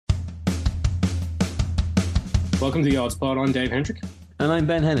Welcome to the Odds Pod. I'm Dave Hendrick. And I'm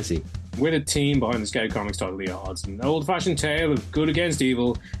Ben Hennessy. We're the team behind the Scout Comics title The Odds, an old-fashioned tale of good against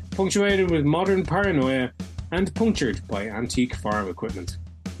evil, punctuated with modern paranoia and punctured by antique farm equipment.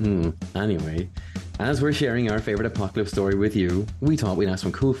 Anyway, as we're sharing our favourite apocalypse story with you, we thought we'd ask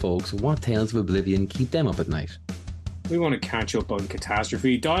some cool folks what tales of oblivion keep them up at night. We want to catch up on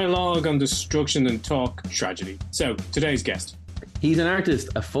catastrophe, dialogue on destruction, and talk tragedy. So, today's guest. He's an artist,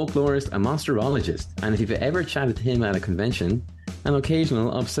 a folklorist, a monsterologist, and if you've ever chatted to him at a convention, an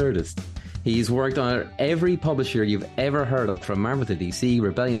occasional absurdist. He's worked on every publisher you've ever heard of, from Marvel to DC,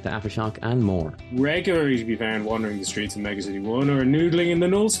 Rebellion to Aftershock, and more. Regularly to be found wandering the streets of Mega City 1 or noodling in the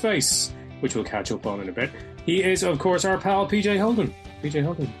null space, which we'll catch up on in a bit. He is, of course, our pal PJ Holden. PJ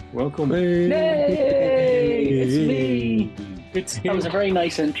Holden, welcome. Hey, it's me. It's That was a very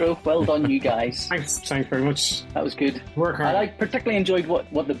nice intro. Well done, you guys. Thanks very much. That was good. Work hard. I particularly enjoyed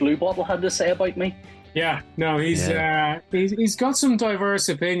what the blue bottle had to say about me. Yeah, no, he's got some diverse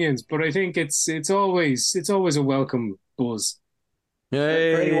opinions, but I think it's always a welcome buzz.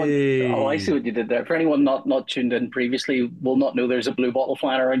 Hey. For anyone, I see what you did there. For anyone not tuned in previously, will not know there's a blue bottle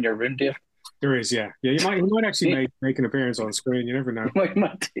flying around your room, Dave. There is, yeah. You might actually make an appearance on screen. You never know.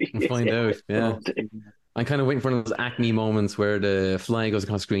 We'll find out. Yeah. I'm kind of waiting for one of those Acme moments where the fly goes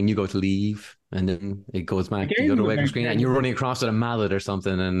across the screen, you go to leave, and then it goes back the other way from the screen, and you're running across with a mallet or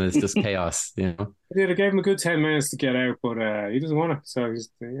something, and it's just chaos, you know? I gave him a good 10 minutes to get out, but he doesn't want to, so he's...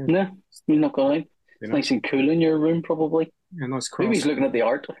 No, he's not going. It's nice and cool in your room, probably. Yeah, nice cross. Maybe he's looking at the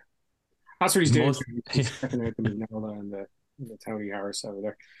art. That's what he's doing. He's checking out the Magnola and the Tony Harris over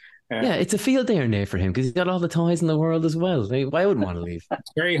there. Yeah, it's a field day in there for him because he's got all the toys in the world as well. Like, I wouldn't want to leave.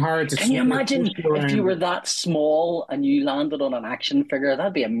 It's very hard to... Can you imagine if you were that small and you landed on an action figure?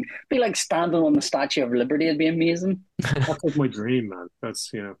 That'd be like standing on the Statue of Liberty. It'd be amazing. That's like my dream, man.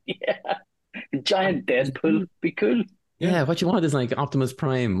 That's, Yeah. A giant Deadpool. Be cool. Yeah, what you want is like Optimus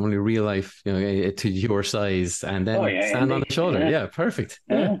Prime, only real life, to your size, and then stand on the shoulder. Yeah, perfect.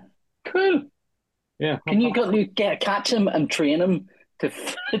 Yeah. Cool. Yeah. Can you catch him and train him to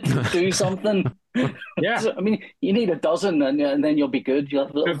do something? Yeah. So, I mean, you need a dozen, and then you'll be good. You'll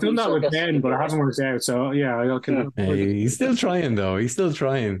have I've done that with Ben, but it hasn't worked out. So yeah, he's still trying though. He's still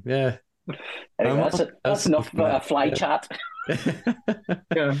trying. Yeah. Anyway, that's enough fly chat.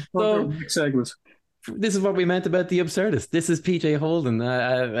 Yeah. So, next segment. This is what we meant about the absurdist. This is PJ Holden.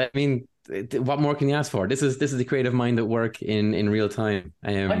 I mean, what more can you ask for? This is the creative mind at work in real time.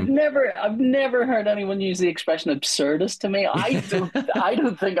 I've never heard anyone use the expression absurdist to me. I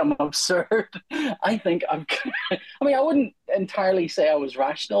don't think I'm absurd. I think I'm. I mean, I wouldn't entirely say I was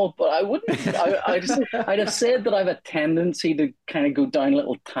rational, but I wouldn't. I'd have said that I have a tendency to kind of go down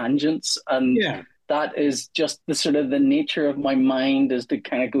little tangents, and that is just the sort of the nature of my mind, is to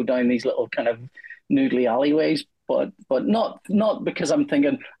kind of go down these little kind of noodly alleyways. But not because I'm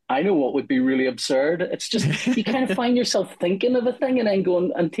thinking I know what would be really absurd. It's just you kind of find yourself thinking of a thing and then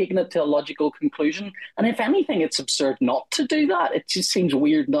going and taking it to a logical conclusion. And if anything, it's absurd not to do that. It just seems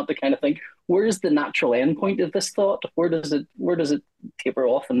weird not to kind of think, where's the natural end point of this thought? Where does it taper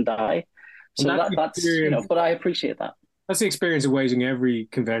off and die? So that's but I appreciate that. That's the experience of waiting every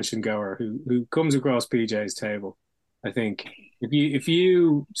convention goer who comes across PJ's table. I think if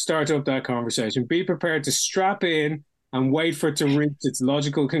you start up that conversation, be prepared to strap in and wait for it to reach its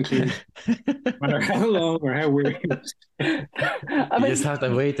logical conclusion, no matter how long or how weird. You just have to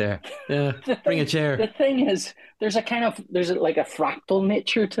wait there. Yeah, bring a chair. The thing is, there's like a fractal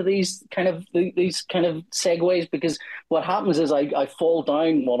nature to these kind of segues, because what happens is I fall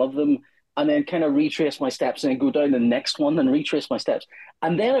down one of them and then kind of retrace my steps and then go down the next one and retrace my steps,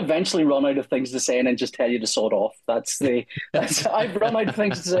 and then eventually run out of things to say and then just tell you to sod off. I've run out of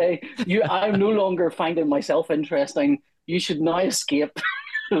things to say. I'm no longer finding myself interesting. You should now escape.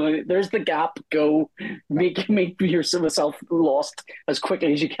 There's the gap. Go make yourself lost as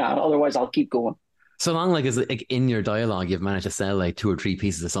quickly as you can. Otherwise, I'll keep going. So long, like in your dialogue, you've managed to sell like 2 or 3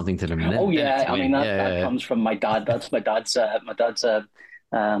 pieces of something to them. Oh yeah, I mean that comes from my dad. That's my dad's a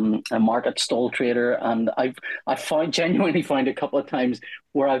market stall trader, and I genuinely found a couple of times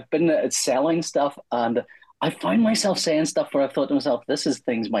where I've been selling stuff and I find myself saying stuff where I've thought to myself, this is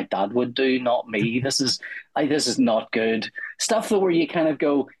things my dad would do, not me. This is not good stuff. That where you kind of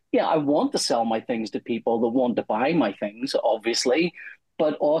go, yeah, I want to sell my things to people that want to buy my things, obviously,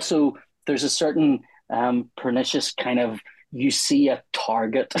 but also there's a certain pernicious kind of, you see a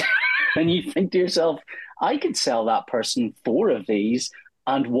target and you think to yourself, I could sell that person 4 of these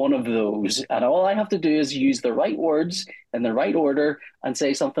and one of those. And all I have to do is use the right words in the right order and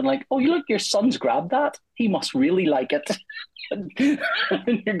say something like, "Oh, you look, your son's grabbed that. He must really like it." And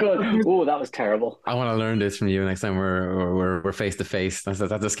you're going, "Oh, that was terrible." I want to learn this from you next time we're face to face. That's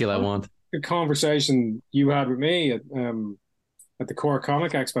a skill I want. The conversation you had with me at the Core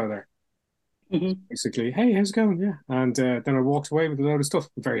Comic Expo there. Mm-hmm. Basically, hey, how's it going? Yeah. And then I walked away with a load of stuff.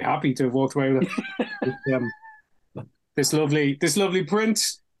 I'm very happy to have walked away with it. This lovely print.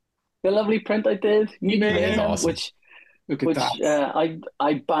 The lovely print I did, awesome. which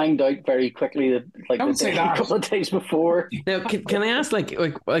I banged out very quickly, like Don't say that. a couple of days before. Now, can I ask, like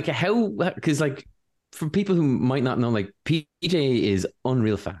how? Because like for people who might not know, like PJ is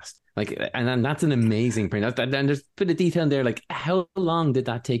unreal fast. Like, and that's an amazing print. And there's a bit of detail in there. Like, how long did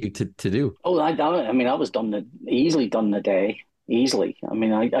that take you to do? Oh, I mean, I was easily done in a day. Easily. I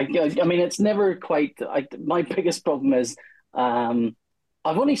mean, I mean, it's never quite. My biggest problem is,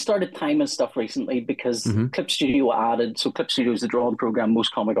 I've only started timing stuff recently because Clip Studio added. So Clip Studio is the drawing program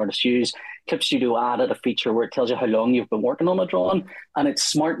most comic artists use. Clip Studio added a feature where it tells you how long you've been working on a drawing, and it's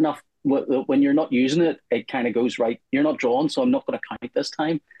smart enough when you're not using it, it kind of goes, right, you're not drawing, so I'm not going to count this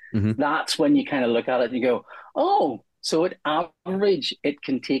time. That's when you kind of look at it and you go, oh, so at average, it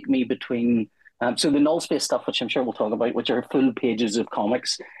can take me between, so the null space stuff, which I'm sure we'll talk about, which are full pages of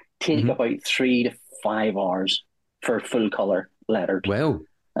comics, take about 3 to 5 hours for full color lettered. Wow.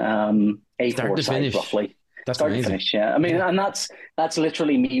 A4 size roughly. That's start amazing. to finish, yeah. I mean, and that's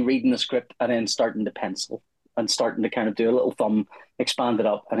literally me reading the script and then starting to pencil and starting to kind of do a little thumb, expand it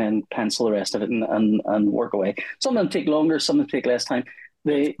up, and then pencil the rest of it and work away. Some of them take longer, some of them take less time.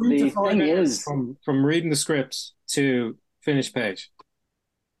 The thing is, from reading the scripts to finish page.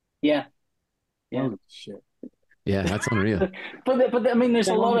 Yeah. Holy shit. Yeah, that's unreal. but I mean, there's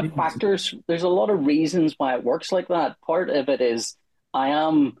a lot of factors. There's a lot of reasons why it works like that. Part of it is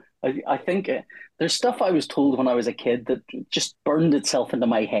I think there's stuff I was told when I was a kid that just burned itself into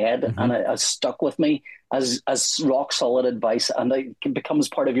my head and it has stuck with me as rock solid advice, and it becomes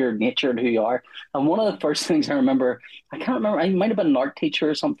part of your nature and who you are. And one of the first things I remember, I can't remember, I might have been an art teacher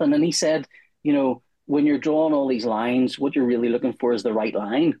or something, and he said, you know, when you're drawing all these lines, what you're really looking for is the right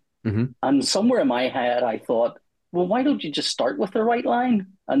line. And somewhere in my head, I thought, well, why don't you just start with the right line,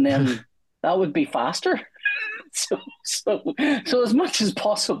 and then that would be faster. So as much as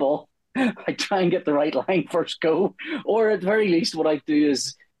possible, I try and get the right line first go, or at the very least, what I do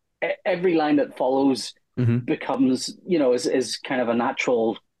is every line that follows becomes, you know, is kind of a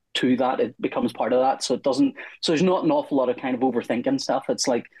natural to that. It becomes part of that, so it doesn't. So there's not an awful lot of kind of overthinking stuff. It's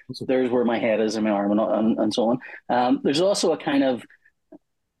like there's where my head is in my arm and so on. There's also a kind of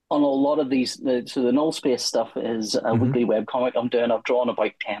on a lot of these. So the null space stuff is a weekly webcomic I'm doing. I've drawn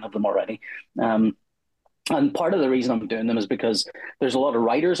about 10 of them already. And part of the reason I'm doing them is because there's a lot of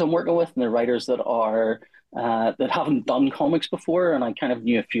writers I'm working with, and they're writers that are that haven't done comics before, and I kind of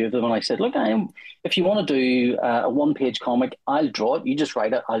knew a few of them. And I said, look, if you want to do a one-page comic, I'll draw it. You just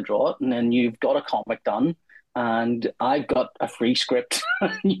write it, I'll draw it, and then you've got a comic done, and I've got a free script.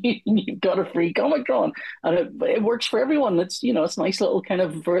 You've got a free comic drawn, and it works for everyone. It's, you know, it's a nice little kind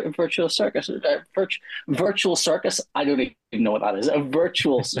of virtual circus. Virtual circus. I don't even know what that is. A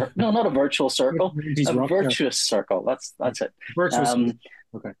virtual no, not a virtual circle. A virtuous circle. That's it. Virtuous.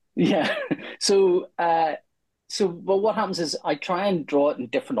 Okay. Yeah. So, but what happens is I try and draw it in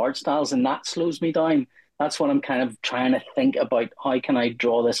different art styles, and that slows me down. That's when I'm kind of trying to think about how can I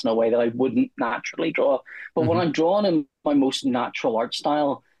draw this in a way that I wouldn't naturally draw. But when I'm drawing in my most natural art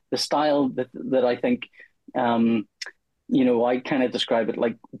style, the style that I think, you know, I kind of describe it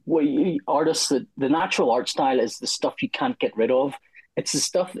like artists, that the natural art style is the stuff you can't get rid of. It's the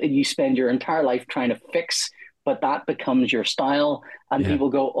stuff that you spend your entire life trying to fix, but that becomes your style. And people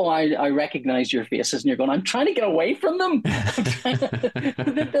go, oh, I recognize your faces. And you're going, I'm trying to get away from them.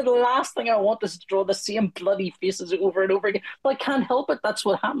 The last thing I want is to draw the same bloody faces over and over again. But I can't help it. That's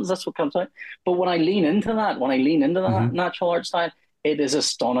what happens. That's what comes out. But when I lean into that, natural art style, it is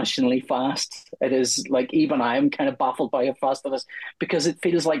astonishingly fast. It is like, even I am kind of baffled by how fast it is, because it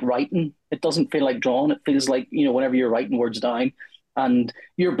feels like writing. It doesn't feel like drawing. It feels like, you know, whenever you're writing words down, and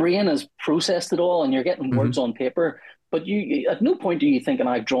your brain has processed it all and you're getting words on paper, but you at no point are you thinking,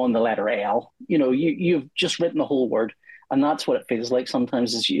 I've drawn the letter L. You know, you've just written the whole word. And that's what it feels like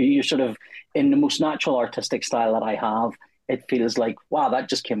sometimes, is you're sort of in the most natural artistic style that I have. It feels like, wow, that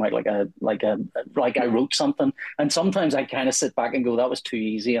just came out like I wrote something. And sometimes I kind of sit back and go, that was too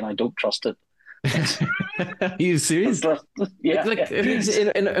easy and I don't trust it. Are you serious? Yeah. It's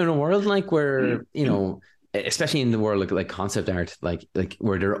in a world like where, you know, especially in the world like concept art, like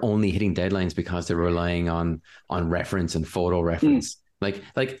where they're only hitting deadlines because they're relying on reference and photo reference.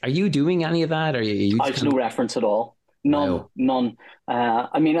 Like, are you doing any of that? Or are you just I've kind no of reference at all. None, wow? none.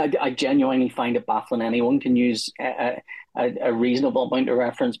 I mean, I genuinely find it baffling anyone can use a reasonable amount of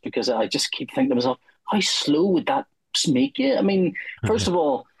reference because I just keep thinking to myself, how slow would that make you? I mean, first of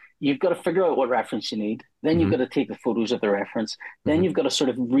all, you've got to figure out what reference you need. Then you've got Hmm. to take the photos of the reference. Then Hmm. you've got to sort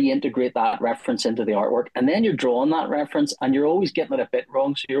of reintegrate that reference into the artwork. And then you're drawing that reference and you're always getting it a bit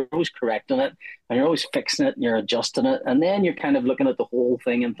wrong. So you're always correcting it and you're always fixing it and you're adjusting it. And then you're kind of looking at the whole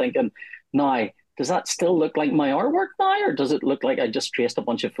thing and thinking, now, does that still look like my artwork now, or does it look like I just traced a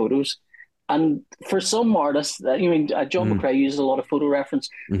bunch of photos? And for some artists, I mean, John Hmm. McCrae uses a lot of photo reference,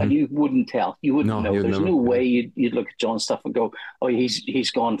 and Hmm. you wouldn't tell, you wouldn't No, know. you'd There's never. no Yeah. way you'd look at John's stuff and go, "Oh,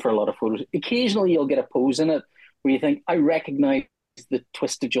 he's gone for a lot of photos." Occasionally, you'll get a pose in it where you think, "I recognize the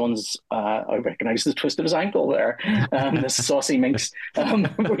twist of John's, I recognize the twist of his ankle there, the saucy minx."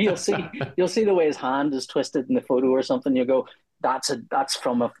 Where you'll see the way his hand is twisted in the photo or something. You go, that's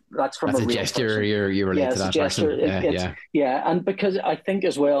from That's a a real gesture person. you relate Yeah, to it's a that gesture. person. Yeah, It's yeah. yeah, and because I think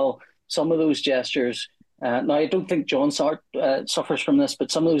as well, some of those gestures. Now, I don't think John's art suffers from this, but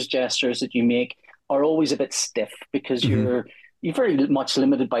some of those gestures that you make are always a bit stiff because Hmm. you're very much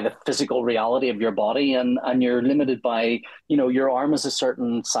limited by the physical reality of your body, and you're limited by your arm is a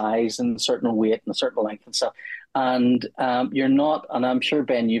certain size and a certain weight and a certain length and stuff, and you're not. And I'm sure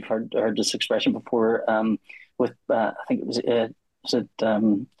Ben, you've heard this expression before. With I think it was it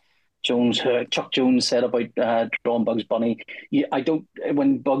Jones, Chuck Jones said about drawing Bugs Bunny. I don't,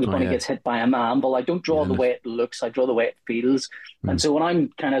 when Bugs Oh Bunny yeah, gets hit by an anvil, I don't draw yeah. the way it looks. I draw the way it feels. And Mm. so when I'm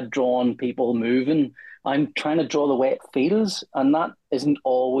kind of drawing people moving, I'm trying to draw the way it feels, and that isn't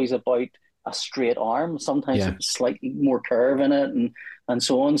always about a straight arm. Sometimes Yeah. it's slightly more curve in it, and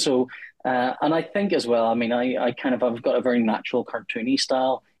so on. So, and I think as well. I mean, I kind of I've got a very natural cartoony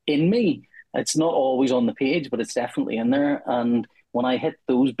style in me. It's not always on the page, but it's definitely in there, and when I hit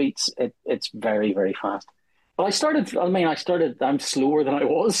those beats, it's very, very fast. But I'm slower than I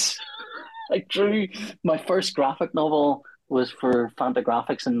was. I drew my first graphic novel was for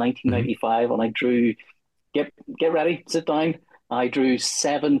Fantagraphics in Hmm. 1995, and I drew, get ready, sit down. I drew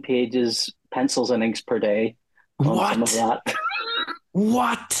 7 pages, pencils and inks per day on some of What? that.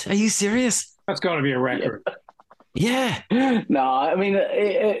 What? Are you serious? That's got to be a Yeah. record. Yeah. No, I mean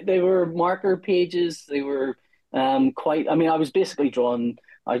they were marker pages. They were quite. I mean, I was basically drawing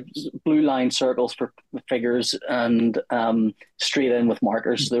blue line circles for figures and straight in with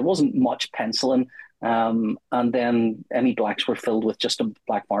markers. So there wasn't much penciling, and then any blacks were filled with just a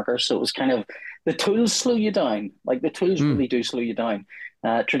black marker. So it was kind of the tools slow you down. Like the tools Mm. really do slow you down.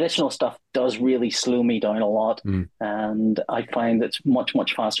 Traditional stuff does really slow me down a lot, Mm. and I find it's much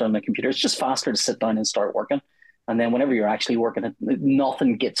much faster on the computer. It's just faster to sit down and start working. And then whenever you're actually working it,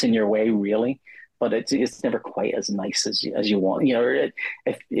 nothing gets in your way really. But it's never quite as nice as you want. You know,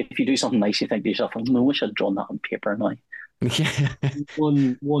 if you do something nice, you think to yourself, "Oh, I wish I'd drawn that on paper now." Yeah.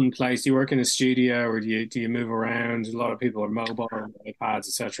 One place. Do you work in a studio, or do you move around? A lot of people are mobile, iPads,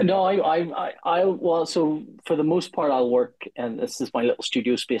 etc. No, well, so for the most part, I'll work, and this is my little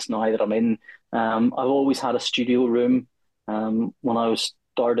studio space now that I'm in. I've always had a studio room. When I was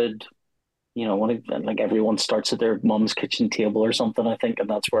started, like everyone starts at their mum's kitchen table or something, I think, and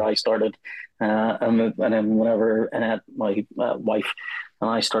that's where I started. And then whenever my wife and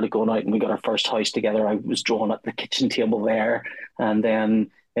I started going out and we got our first house together, I was drawing at the kitchen table there, and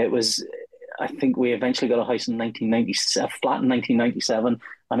then it was. I think we eventually got a house in 1997, a flat in 1997,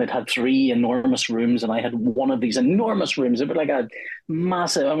 and it had 3 enormous rooms, and I had one of these enormous rooms. It was like a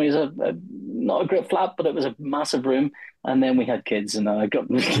massive. I mean, it was not a great flat, but it was a massive room. And then we had kids, and I got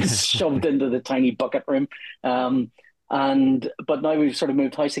shoved into the tiny bucket room. And but now we've sort of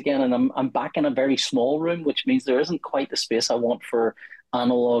moved house again, and I'm back in a very small room, which means there isn't quite the space I want for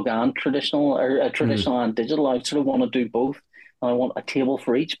analog and traditional, or Mm. traditional and digital. I sort of want to do both. And I want a table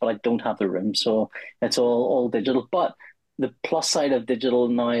for each, but I don't have the room, so it's all digital. But the plus side of digital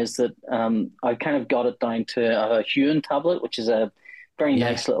now is that I kind of got it down to a Huon tablet, which is a very Yeah.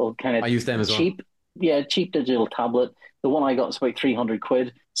 nice little kind I use them of as well. cheap, yeah, cheap digital tablet. The one I got is about 300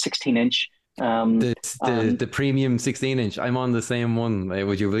 quid, 16 inch. Um, The the and the premium 16-inch. I'm on the same one.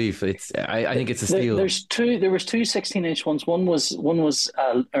 Would you believe? I think it's a steal. there was two 16 inch ones. One was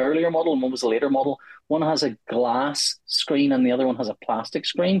an earlier model and one was a later model. One has a glass screen and the other one has a plastic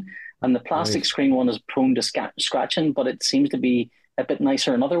screen. And the plastic Right. screen one is prone to scratching, but it seems to be a bit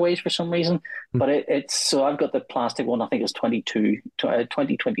nicer in other ways for some reason. Mm. But it's so I've got the plastic one. I think it's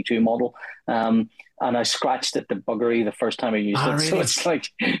 2022 model. And I scratched it the buggery the first time I used Ah, it. So really? it's like,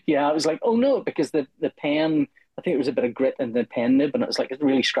 yeah, I was like, oh no, because the pen, I think it was a bit of grit in the pen nib, and it was like it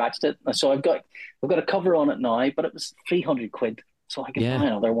really scratched it. So I've got a cover on it now, but it was 300 quid. so I could buy Yeah.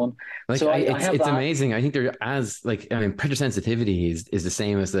 another one. Like So I have it's that. amazing. I think they're pressure sensitivity is the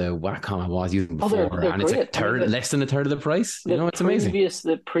same as the Wacom I was using Oh, before, they're and it's like great. I mean, less than a third of the price. You the know, it's amazing.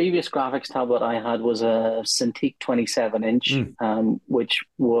 previous graphics tablet I had was a Cintiq 27 inch, Mm. which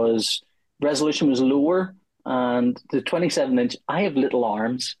was resolution was lower, and the 27 inch. I have little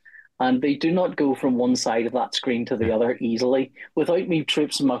arms, and they do not go from one side of that screen to the other easily without me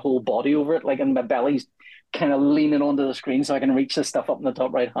traipsing my whole body over it, like, and my belly's kind of leaning onto the screen so I can reach the stuff up in the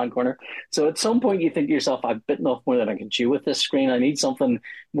top right hand corner. So at some point you think to yourself, I've bitten off more than I can chew with this screen. I need something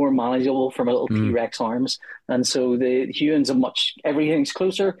more manageable for my little Mm. T-Rex arms. And so the Huon's everything's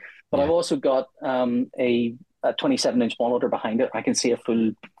closer, but I've Yeah. also got a 27-inch monitor behind it. I can see a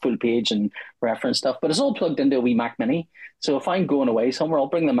full page and reference stuff, but it's all plugged into a wee Mac Mini. So if I'm going away somewhere, I'll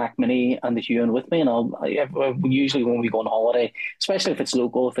bring the Mac Mini and the Huon with me, and usually when we go on holiday, especially if it's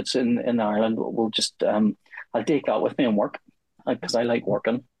local, if it's in Ireland, we'll just I'll take that with me and work because I like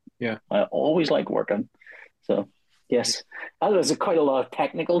working. Yeah. I always like working. So yes, that was quite a lot of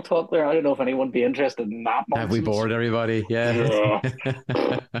technical talk there. I don't know if anyone would be interested in that Have we nonsense. bored everybody? Yeah.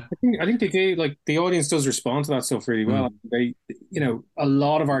 Yeah. I think they do. Like the audience does respond to that stuff really well. Mm. They, a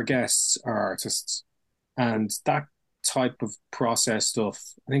lot of our guests are artists, and that type of process stuff,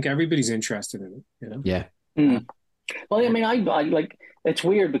 I think everybody's interested in it. Yeah. Mm. Well, I mean, I like it's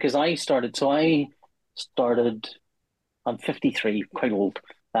weird because I started. I'm 53, quite old.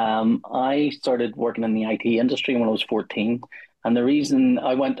 I started working in the IT industry when I was 14, and the reason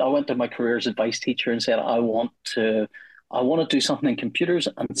I went to my careers advice teacher and said I want to do something in computers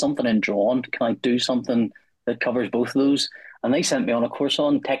and something in drawing. Can I do something that covers both of those? And they sent me on a course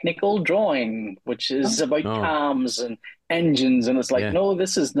on technical drawing, which is about Oh, cams and engines, and it's like, yeah. no,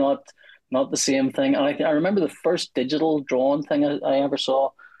 this is not the same thing. And I remember the first digital drawing thing I ever saw.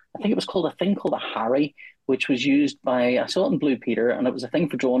 I think it was called a thing called a Harry, which was used by I saw it in Blue Peter, and it was a thing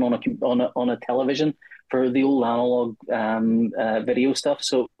for drawing on a television for the old analog video stuff.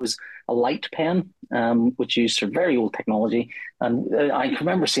 So it was a light pen, which used for very old technology, and I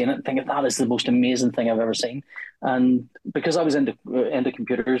remember seeing it and thinking that is the most amazing thing I've ever seen. And because I was into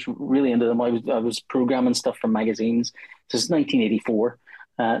computers, really into them, I was programming stuff for magazines since 1984.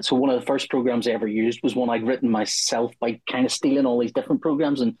 So one of the first programs I ever used was one I'd written myself by kind of stealing all these different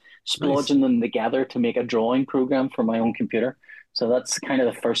programs and Nice. splodging them together to make a drawing program for my own computer. So that's kind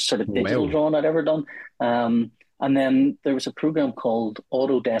of the first sort of digital Wow. drawing I'd ever done. And then there was a program called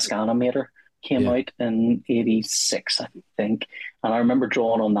Autodesk Animator came Yeah. out in 86, I think. And I remember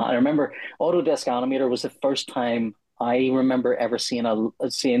drawing on that. I remember Autodesk Animator was the first time I remember ever seeing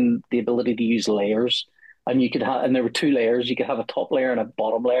the ability to use layers. And you could have, and there were two layers. You could have a top layer and a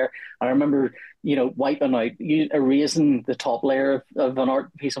bottom layer. And I remember, wiping out, erasing the top layer of an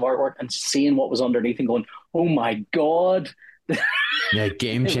art piece of artwork and seeing what was underneath and going, "Oh my God!" Yeah.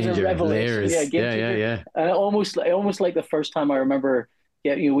 Game It was a changer. revelation. Yeah, Layers. game Yeah. Yeah. changer. Yeah. And almost like the first time I remember.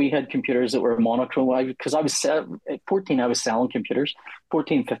 Yeah, we had computers that were monochrome. Because at 14, I was selling computers,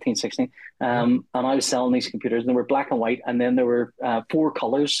 14, 15, 16. And I was selling these computers, and they were black and white, and then there were four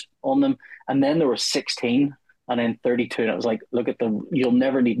colors on them, and then there were 16, and then 32. And I was like, look at them, you'll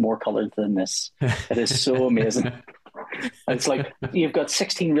never need more colors than this. It is so amazing. It's like you've got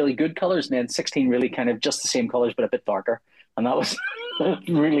 16 really good colors, and then 16 really kind of just the same colors, but a bit darker. And that was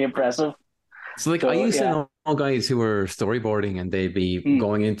really impressive. So like I So, used to yeah. know guys who were storyboarding and they'd be Mm,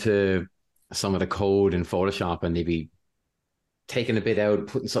 going into some of the code in Photoshop and they'd be taking a bit out,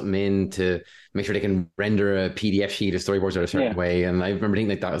 putting something in to make sure they can render a PDF sheet of storyboards in a certain yeah. way. And I remember thinking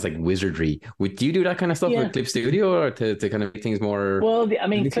like that was like wizardry. Do you do that kind of stuff Yeah. with Clip Studio or to kind of make things more Well, I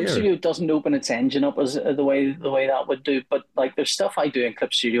mean, Clip clear? Studio doesn't open its engine up as the way that would do. But like, there's stuff I do in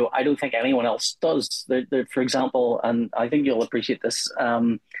Clip Studio I don't think anyone else does. For example, and I think you'll appreciate this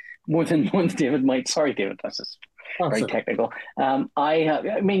more than David might. Sorry, David, this is very Awesome. technical.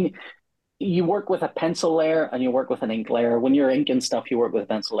 I mean, you work with a pencil layer and you work with an ink layer. When you're inking stuff, you work with a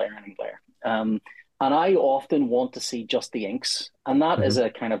pencil layer and ink layer. And I often want to see just the inks. And that is Mhm. a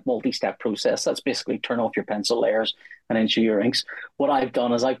kind of multi-step process. That's basically turn off your pencil layers and then show your inks. What I've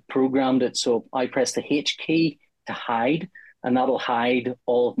done is I've programmed it so I press the H key to hide, and that'll hide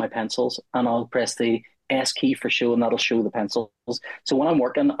all of my pencils. And I'll press the S key for show, and that'll show the pencils. So when I'm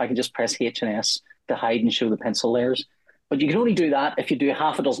working, I can just press H and S to hide and show the pencil layers. But you can only do that if you do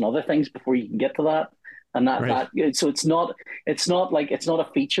half a dozen other things before you can get to that. And Right. so it's not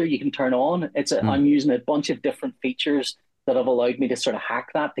a feature you can turn on. Mm. I'm using a bunch of different features that have allowed me to sort of hack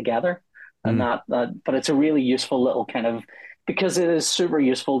that together. And Mm. but it's a really useful little kind of because it is super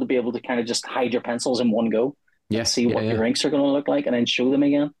useful to be able to kind of just hide your pencils in one go and Yeah. see Yeah. what Yeah. your inks are going to look like and then show them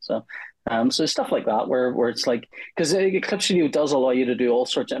again. So So stuff like that, where it's like, because Clip Studio does allow you to do all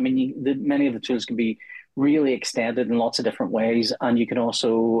sorts. I mean, many of the tools can be really extended in lots of different ways, and you can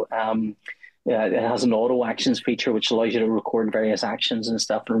also yeah, it has an auto actions feature which allows you to record various actions and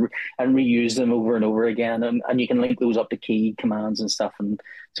stuff and reuse them over and over again, and you can link those up to key commands and stuff. And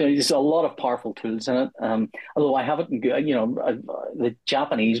so there's a lot of powerful tools in it. Although I haven't, the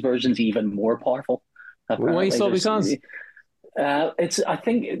Japanese version's even more powerful. Why Apparently, so? there's Because it's I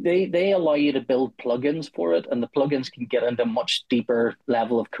think they allow you to build plugins for it, and the plugins can get into much deeper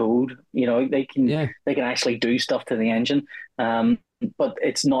level of code. You know, yeah, they can actually do stuff to the engine. But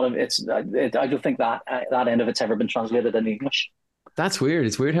it's not I don't think that that end of it's ever been translated into English. that's weird.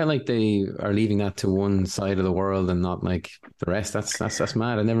 It's weird how like they are leaving that to one side of the world and not like the rest. That's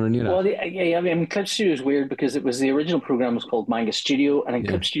mad. I never knew that. Well, yeah, I mean, Clip Studio is weird because it was the original program was called Manga Studio, and then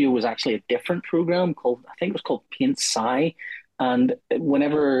Yeah. Clip Studio was actually a different program called I think it was called Paint Sci. And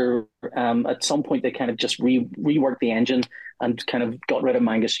whenever at some point they kind of just reworked the engine and kind of got rid of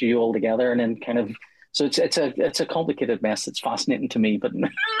Manga Studio altogether, and then kind of so it's a complicated mess. It's fascinating to me, but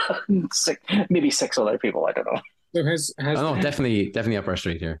maybe six other people. I don't know. So Oh has no, definitely up our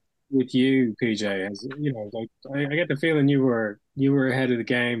street here. with you, PJ, as you know, like I get the feeling you were ahead of the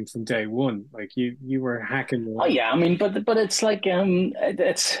game from day one. Like you were hacking Oh away. yeah, I mean, but it's like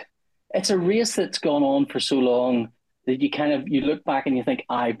it's a race that's gone on for so long that you kind of you look back and you think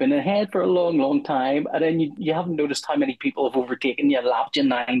I've been ahead for a long, long time, and then you haven't noticed how many people have overtaken you, lapped you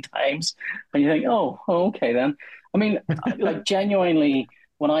nine times, and you think, oh, okay then. I mean, like genuinely,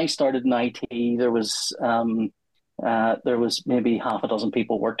 when I started in IT, there was maybe half a dozen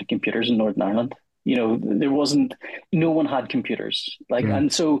people worked at computers in Northern Ireland. You know, there wasn't, no one had computers. Like, Mm.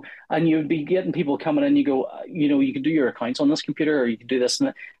 and so, and you'd be getting people coming in, you go, you can do your accounts on this computer or you can do this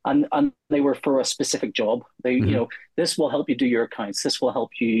and they were for a specific job. Hmm. This will help you do your accounts. This will help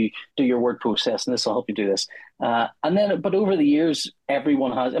you do your word process and this will help you do this. And then, but over the years,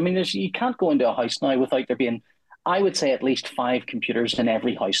 everyone has, I mean, you can't go into a house now without there being, I would say at least five computers in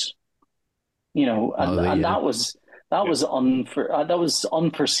every house, Oh and yeah. Yeah. that was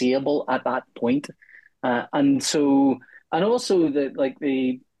unforeseeable at that point, and so and also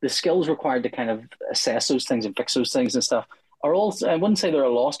the skills required to kind of assess those things and fix those things and stuff are also I wouldn't say they're a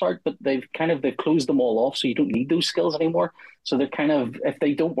lost art, but they've closed them all off, so you don't need those skills anymore. So they're kind of if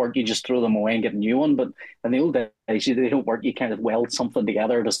they don't work, you just throw them away and get a new one. But in the old days, they don't work, you kind of weld something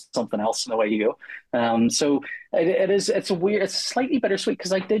together to something else, and away you go. So it's slightly bittersweet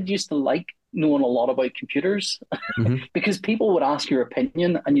because I did used to like knowing a lot about computers Hmm. because people would ask your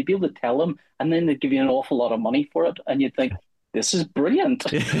opinion and you'd be able to tell them and then they'd give you an awful lot of money for it and you'd think this is brilliant.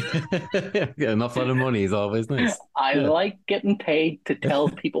 Yeah, an awful lot of money is always nice. I Yeah. like getting paid to tell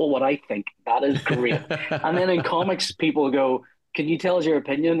people what I think. That is great. And then in comics people go, can you tell us your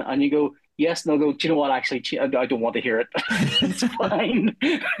opinion? And you go, yes. And they'll go, do you know what, actually I don't want to hear it. It's fine.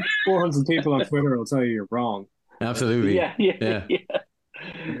 400 people on Twitter will tell you you're wrong. Absolutely. Yeah, yeah, Yeah. yeah.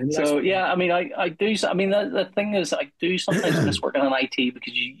 Unless So yeah, I mean, I do. I mean, the thing is, I do sometimes miss working on IT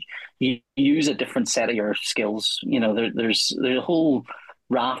because you use a different set of your skills. You know, there's a whole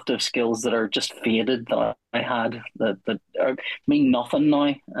raft of skills that are just faded that I had that mean nothing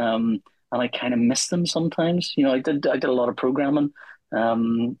now. And I kind of miss them sometimes. You know, I did a lot of programming,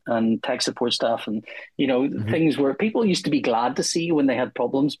 and tech support stuff, and Mhm. things where people used to be glad to see you when they had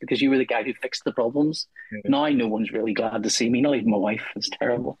problems because you were the guy who fixed the problems. Now no one's really glad to see me, not even my wife. It's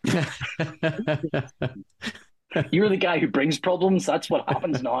terrible. You're the guy who brings problems. That's what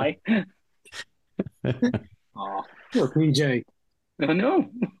happens now. Oh, poor PJ. I know.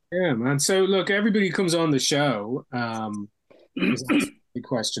 Yeah, man. So look, everybody who comes on the show is asked a big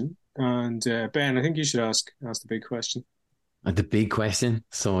question, and Ben, I think you should ask the big question. The big question.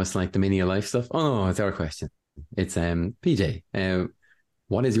 So it's like the meaning of life stuff. Oh no, it's our question. It's PJ.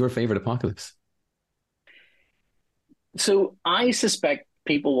 What is your favorite apocalypse? So I suspect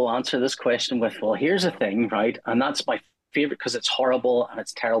people will answer this question with, well, here's the thing, right? And that's my favorite because it's horrible and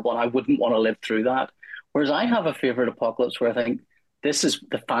it's terrible and I wouldn't want to live through that. Whereas I have a favorite apocalypse where I think this is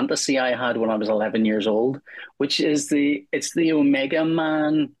the fantasy I had when I was 11 years old, which is it's the Omega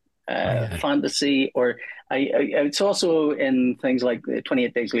Man Oh yeah. fantasy, or it's also in things like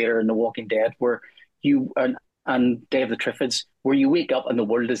 28 Days Later and The Walking Dead, where you and Day of the Triffids, where you wake up and the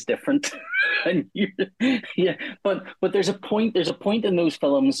world is different, and you, yeah, but there's a point in those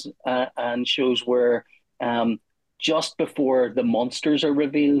films and shows where um, just before the monsters are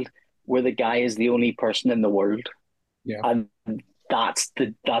revealed, where the guy is the only person in the world, Yeah. and that's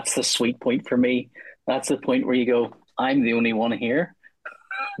the sweet point for me. That's the point where you go, I'm the only one here.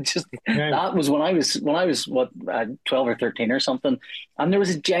 Just Yeah. that was when I was what 12 or 13 or something, and there was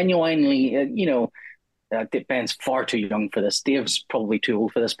a genuinely Ben's far too young for this. Dave's probably too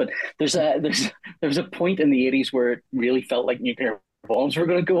old for this, but there's a point in the 80s where it really felt like nuclear bombs were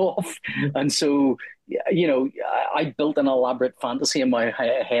going to go off, and so I built an elaborate fantasy in my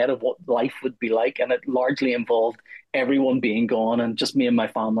head of what life would be like, and it largely involved everyone being gone and just me and my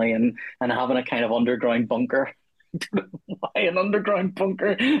family and having a kind of underground bunker. Why an underground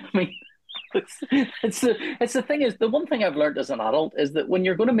bunker? I mean, it's the thing is the one thing I've learned as an adult is that when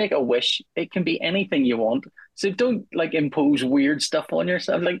you're going to make a wish, it can be anything you want. So don't like impose weird stuff on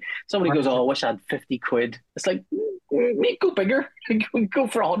yourself. Like somebody goes, "Oh, I wish I had 50 quid." It's like, go bigger, go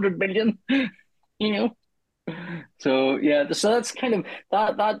for 100 million, you know. So yeah, so that's kind of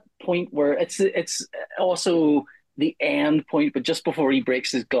that point where it's also the end point, but just before he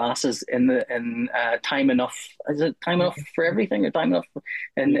breaks his glasses in time enough. Is it time enough for everything, or time enough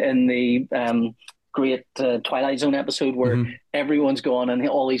in the great Twilight Zone episode where Mm-hmm. everyone's gone and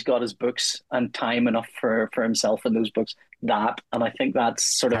all he's got is books and time enough for himself in those books. That, and I think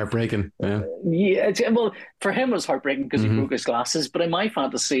that's sort of Heartbreaking. Yeah. yeah, well, for him it was heartbreaking because he Mm-hmm. broke his glasses. But in my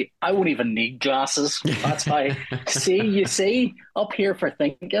fantasy, I won't even need glasses. That's why. You see, up here for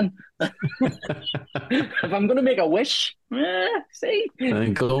thinking. If I'm going to make a wish, see,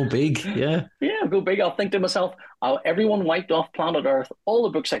 And go big. Yeah. yeah, go big. I'll think to myself, everyone wiped off planet Earth, all the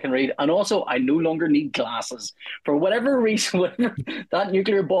books I can read, and also I no longer need glasses for whatever reason. Whatever that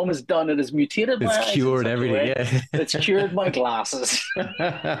nuclear bomb has done, it has mutated my It's eyes in cured such a everything. way Yeah. that's cured my glasses.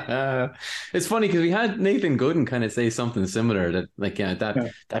 It's funny because we had Nathan Gooden kind of say something similar that like Yeah.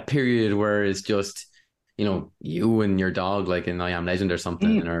 that period where it's just you and your dog like in I Am Legend or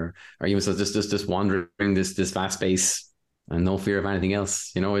something, or even so just wandering this vast space and no fear of anything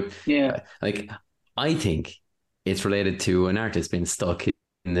else. Yeah. Like I think it's related to an artist being stuck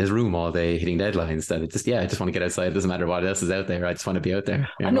in his room all day hitting deadlines. That it just I just want to get outside. It doesn't matter what else is out there. I just want to be out there.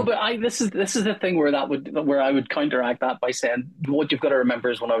 I know, but this is the thing where I would counteract that by saying what you've got to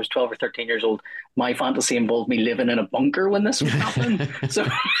remember is when I was 12 or 13 years old, my fantasy involved me living in a bunker when this was happening. So,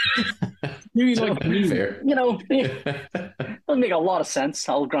 Really So, like me. fair. it doesn't make a lot of sense,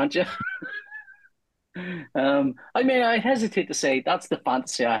 I'll grant you. I mean, I hesitate to say that's the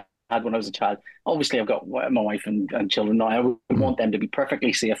fantasy I had when I was a child. Obviously, I've got my wife and children now. I would Mhm. want them to be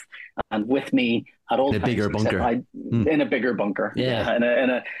perfectly safe and with me at all In a times. bigger except bunker. in a bigger bunker, Yeah.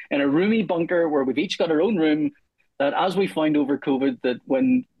 in a roomy bunker where we've each got our own room. That as we found over COVID, that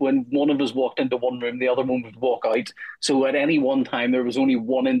when one of us walked into one room, the other one would walk out. So at any one time, there was only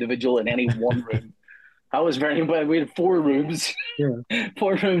one individual in any one room. That was very well. We had four rooms, Yeah.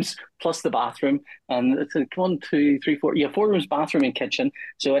 4 rooms plus the bathroom, and it's like 1, 2, 3, 4. Yeah, 4 rooms, bathroom, and kitchen.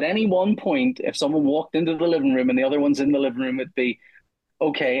 So at any one point, if someone walked into the living room and the other one's in the living room, it'd be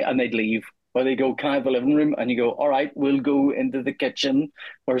okay, and they'd leave. Or they go, "Can I have the living room?" And you go, "All right, we'll go into the kitchen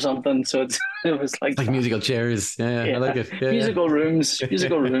or something." So it was It's like like that. musical chairs. Yeah, I like Yeah, it. Yeah, musical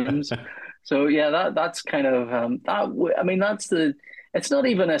rooms. So yeah, that's kind of I mean, that's the. It's not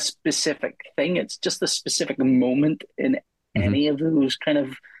even a specific thing. It's just a specific moment in hmm any of those kind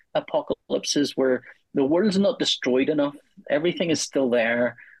of apocalypses where the world's not destroyed enough. Everything is still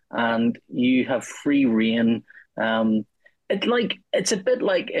there, and you have free reign. It's a bit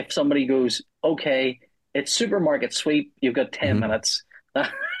like if somebody goes, "Okay, it's supermarket sweep. You've got 10 minutes."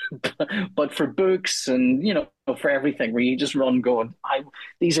 But for books and for everything where you just run going,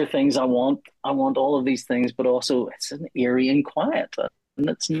 these are things I want all of these things, but also it's an eerie and quiet and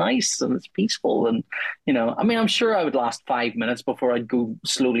it's nice and it's peaceful. And I mean, I'm sure I would last 5 minutes before I'd go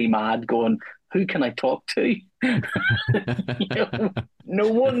slowly mad going, who can I talk to? No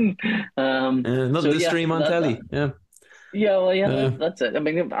one. Not So the yeah, stream on that telly. Yeah. yeah, well, yeah, Uh, that's it. I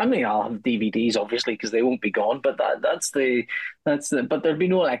mean, I'll have DVDs obviously because they won't be gone, but that's the. But there'd be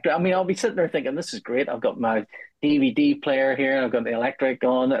no electric. I mean, I'll be sitting there thinking, this is great. I've got my DVD player here, and I've got the electric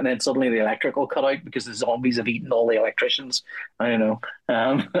on, and then suddenly the electric will cut out because the zombies have eaten all the electricians. I don't know,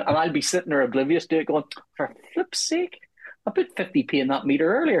 and I'll be sitting there oblivious to it, going, for flip's sake, I put 50p in that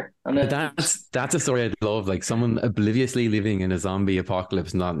meter earlier, and but then that's a story I'd love. Like someone obliviously living in a zombie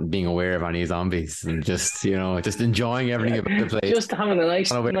apocalypse, not being aware of any zombies, and just enjoying everything about the place. just having a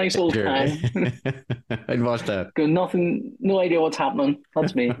nice old time. I'd watch that. Got nothing, no idea what's happening.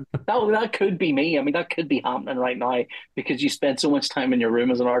 That's me. That could be me. I mean, that could be happening right now because you spend so much time in your room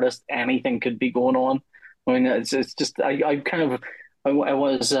as an artist. Anything could be going on. I mean, it's just I kind of I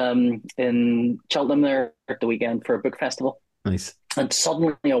was in Cheltenham there at the weekend for a book festival, Nice. and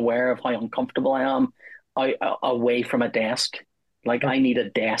suddenly aware of how uncomfortable I am away from a desk. Like I need a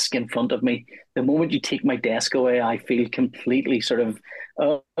desk in front of me. The moment you take my desk away, I feel completely sort of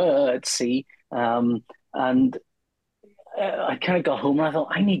at sea. And I kind of got home and I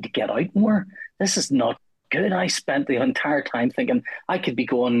thought, I need to get out more. This is not good. I spent the entire time thinking I could be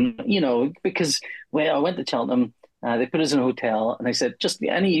going, because I went to Cheltenham. They put us in a hotel and they said, just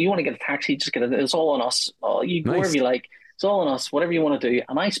you want to get a taxi, just get it. It's all on us. Oh, you go wherever Nice. you like. It's all on us, whatever you want to do.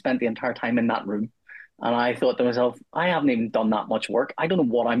 And I spent the entire time in that room. And I thought to myself, I haven't even done that much work. I don't know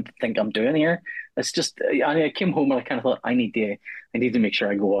what I'm doing here. It's just I came home and I kind of thought I need to make sure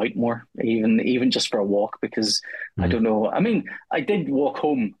I go out more, even just for a walk because I Mm. don't know. I mean, I did walk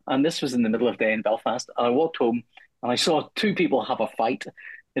home, and this was in the middle of the day in Belfast. And I walked home and I saw two people have a fight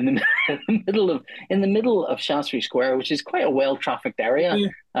in the, in the middle of Shaftesbury Square, which is quite a well trafficked area. Yeah.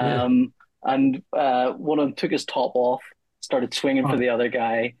 Yeah. And one of them took his top off, started swinging for Oh, the other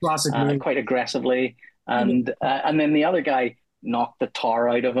guy classic move. quite aggressively, and then the other guy knocked the tar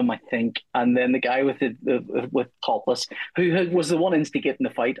out of him, I think, and then the guy with topless, who was the one instigating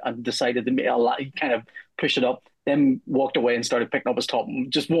the fight and decided to kind of push it up, then walked away and started picking up his top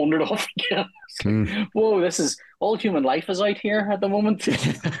and just wandered off again. Mm. Whoa, this is all human life is out here at the moment.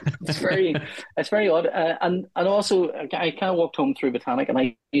 It's very odd, and also I kind of walked home through Botanic, and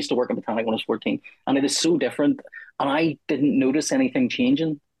I used to work in Botanic when I was 14, and it is so different, and I didn't notice anything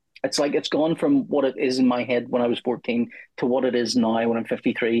changing. It's like it's gone from what it is in my head when I was 14 to what it is now when I'm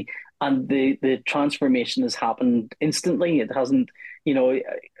 53. And the transformation has happened instantly. It hasn't,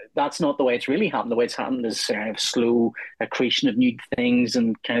 that's not the way it's really happened. The way it's happened is kind of slow accretion of new things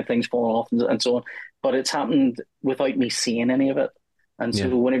and kind of things falling off and so on. But it's happened without me seeing any of it. And Yeah.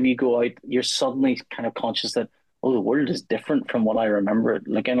 so whenever you go out, you're suddenly kind of conscious that, oh, the world is different from what I remember it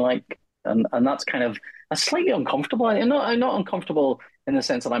looking like. And that's slightly uncomfortable. I'm not uncomfortable in the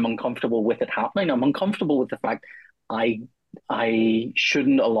sense that I'm uncomfortable with it happening. I'm uncomfortable with the fact I I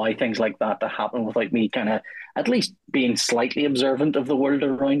shouldn't allow things like that to happen without me kind of at least being slightly observant of the world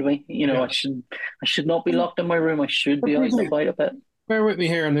around me. Yeah. I should not be locked in my room. I should be out and about a bit. Bear with me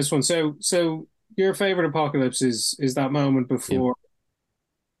here on this one. So your favorite apocalypse is that moment Yeah. before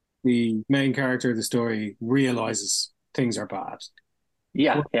the main character of the story realizes things are bad.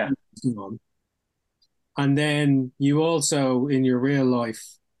 Yeah, yeah. And then you also, in your real life,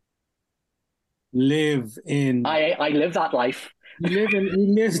 live in I live that life. you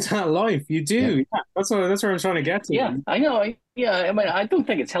live that life. You Yeah. do. Yeah, that's where I'm trying to get Yeah, to. I know. I mean, I don't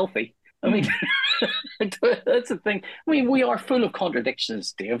think it's healthy. I mean, that's the thing. I mean, we are full of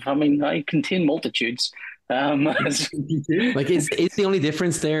contradictions, Dave. I mean, I contain multitudes. You do. Like, is the only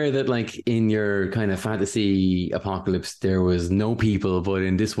difference there that, like, in your kind of fantasy apocalypse, there was no people, but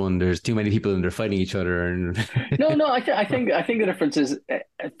in this one, there's too many people and they're fighting each other, and No. I think the difference is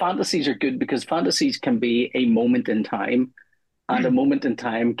fantasies are good because fantasies can be a moment in time, and a moment in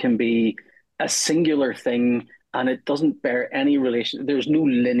time can be a singular thing, and it doesn't bear any relation. There's no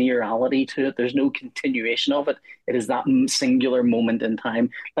linearity to it. There's no continuation of it. It is that singular moment in time,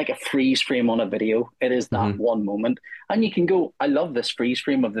 like a freeze frame on a video. It is that Mhm. one moment, and you can go, "I love this freeze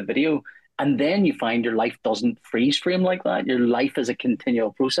frame of the video." And then you find your life doesn't freeze frame like that. Your life is a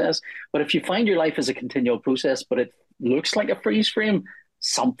continual process. But if you find your life is a continual process, but it looks like a freeze frame,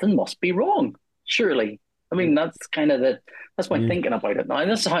 something must be wrong. Surely. I mean, that's my Yeah. thinking about it now. And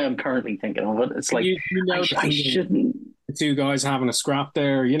this is how I'm currently thinking of it. It's like You I, notice I shouldn't. the two guys having a scrap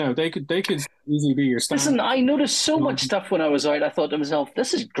there. You know, they could easily be your stand. Listen, I noticed so much stuff when I was out. I thought to myself,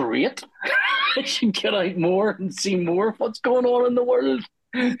 "This is great. I should get out more and see more of what's going on in the world."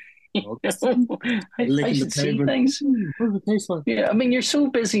 I Licking the should see pavement. things. What does it taste like? Yeah, I mean, you're so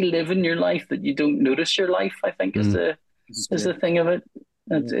busy living your life that you don't notice your life. I think is Mm. the This is is great. the thing of it.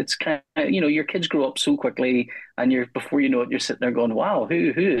 It's kind of your kids grow up so quickly, and you're before you know it, you're sitting there going, "Wow,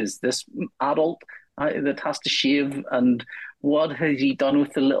 who is this adult that has to shave, and what has he done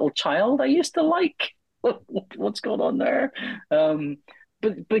with the little child I used to like? What's going on there?"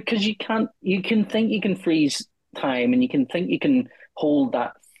 But because you can think you can freeze time, and you can think you can hold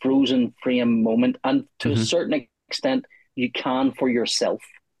that frozen frame moment, and to a Mhm. certain extent, you can for yourself.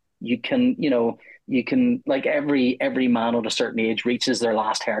 You can like every man at a certain age reaches their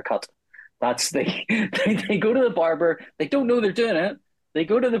last haircut. That's they go to the barber. They don't know they're doing it. They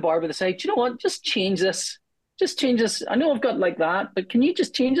go to the barber. They say, "Do you know what? Just change this. Just change this. I know I've got like that, but can you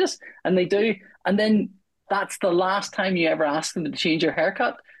just change this?" And they do. And then that's the last time you ever ask them to change your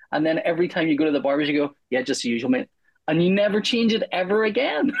haircut. And then every time you go to the barbers, you go, "Yeah, just the usual, mate." And you never change it ever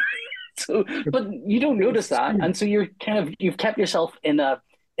again. So, but you don't notice that, and so you've kept yourself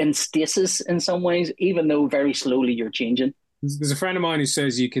in stasis in some ways, even though very slowly you're changing. There's a friend of mine who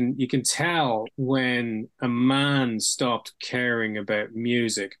says you can tell when a man stopped caring about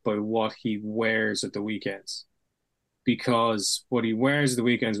music by what he wears at the weekends, because what he wears at the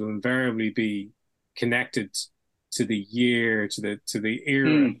weekends will invariably be connected to the year, to the era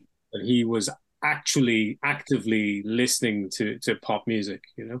Mm. that he was actually actively listening to pop music,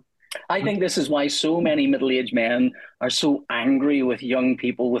 you know? I think this is why so many middle-aged men are so angry with young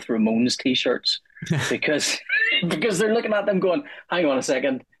people with Ramones t-shirts because because they're looking at them going, "Hang on a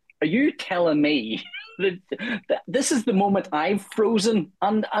second, are you telling me that this is the moment I've frozen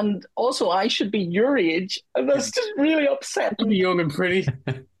and also I should be your age?" And that's just really Be upsetting. young and pretty.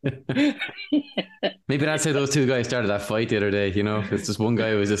 Maybe that's how those two guys started that fight the other day. It's just one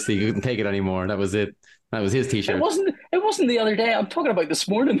guy who was just he couldn't take it anymore. That was it. That was his It T-shirt. wasn't. It wasn't the other day. I'm talking about this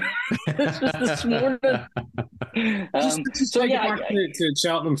morning. This was this morning. Just So take it yeah, back to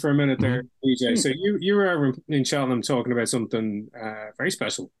Cheltenham for a minute there, Mhm. DJ. So you were over in Cheltenham talking about something very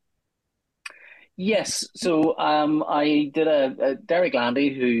special. yes. So I did a Derek Landy,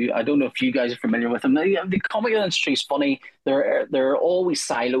 who I don't know if you guys are familiar with him. The comic industry is funny. There are always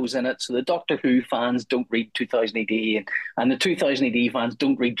silos in it. So the Doctor Who fans don't read 2000 AD, and the 2000 AD fans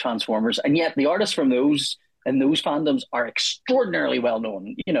don't read Transformers, and yet the artists from those and those fandoms are extraordinarily well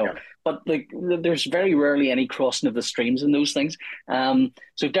known. Yeah. But like there's very rarely any crossing of the streams in those things.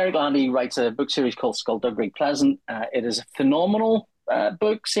 So Derek Landy writes a book series called Skullduggery Pleasant. It is a phenomenal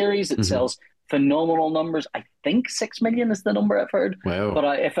book series. It Mhm. sells phenomenal numbers. I think 6 million is the number I've heard. Wow.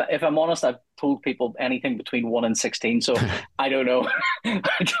 But if I'm honest, I've told people anything between 1 and 16, so I don't know. I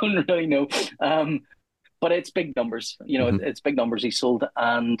don't really know. But it's big numbers. Mhm. It's big numbers he sold,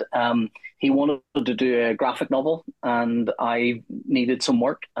 and he wanted to do a graphic novel, and I needed some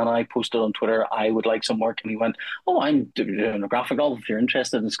work, and I posted on Twitter I would like some work, and he went, "Oh, I'm doing a graphic novel if you're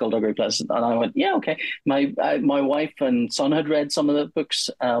interested in Skullduggery Pleasant," and I went, "Yeah, okay." My wife and son had read some of the books.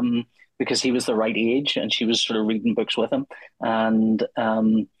 Because he was the right age, and she was sort of reading books with him, and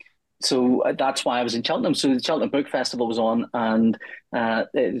so that's why I was in Cheltenham. So the Cheltenham Book Festival was on, and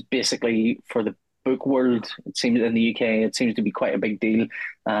it's basically for the book world. It seems in the UK, it seems to be quite a big deal,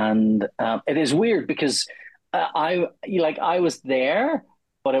 and it is weird because I was there,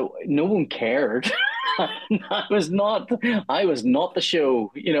 but no one cared. I was not. I was not the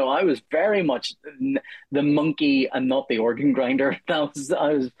show. I was very much the monkey and not the organ grinder. That was.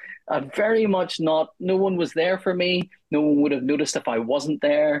 I was. Very much not. No one was there for me. No one would have noticed if I wasn't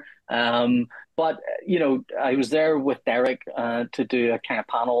there. But I was there with Derek to do a kind of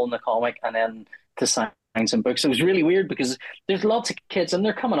panel on the comic, and then to sign some books. It was really weird because there's lots of kids and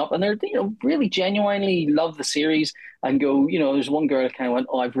they're coming up and they're really genuinely love the series and go. There's one girl kind of went,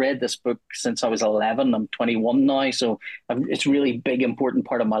 "Oh, I've read this book since I was 11. I'm 21 now, so it's a really big important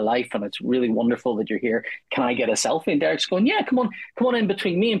part of my life, and it's really wonderful that you're here. Can I get a selfie?" And Derek's going, "Yeah, come on in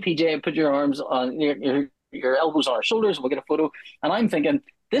between me and PJ, put your arms on your elbows on our shoulders, and we'll get a photo." And I'm thinking,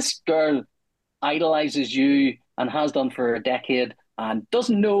 this girl idolizes you and has done for a decade and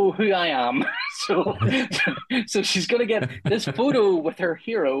doesn't know who I am. So, so she's going to get this photo with her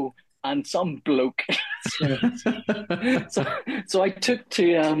hero and some bloke. Yeah. so, so I took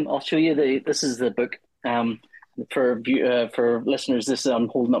to. I'll show you This is the book. For listeners, I'm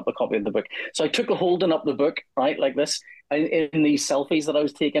holding up a copy of the book. So I took a holding up the book, right, like this, in these selfies that I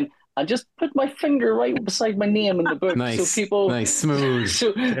was taking. I just put my finger right beside my name in the book, so Nice, people, nice, smooth.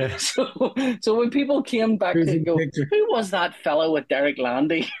 so Yeah. so when people came back Who's to in the go, picture? "Who was that fellow with Derek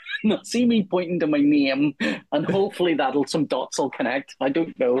Landy?" They'll see me pointing to my name, and hopefully some dots will connect. I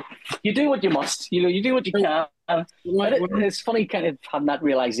don't know. You do what you must. You do what you can. When, when, It's funny, kind of having that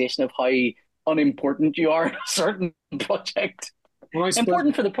realization of how unimportant you are in a certain project. when I spoke,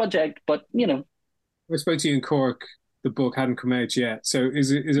 Important for the project, but when I spoke to you in Cork, the book hadn't come out yet. So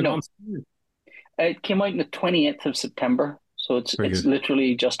is it on? no. It came out on the 28th of September, so it's Very it's good.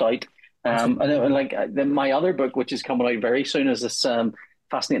 literally just out. Like my other book, which is coming out very soon, is this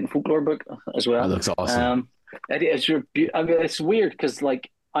fascinating folklore book as That well. looks awesome. Um, I mean, it's weird because like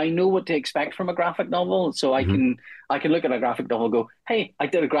I know what to expect from a graphic novel, so I Mhm. can I can look at a graphic novel and go, "Hey, I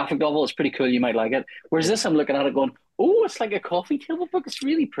did a graphic novel. It's pretty cool. You might like it." Whereas this, I'm looking at it going, "Oh, it's like a coffee table book. It's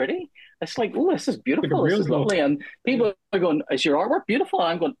really pretty. It's like, oh, this is Like a beautiful. This real is book. lovely." And Yeah. people are going, "Is your artwork beautiful?" And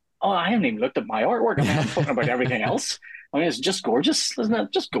I'm going, "Oh, I haven't even looked at my artwork. I mean, I'm talking about everything else. I mean, it's just gorgeous, isn't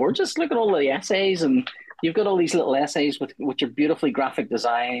it? Just gorgeous. Look at all the essays, and you've got all these little essays which are beautifully graphic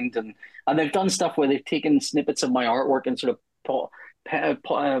designed, and they've done stuff where they've taken snippets of my artwork and sort of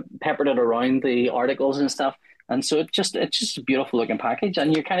peppered it around the articles and stuff. And so it's just a beautiful looking package,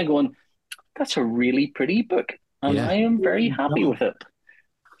 and you're kind of going, "That's a really pretty book," and Yeah. I am very happy with it.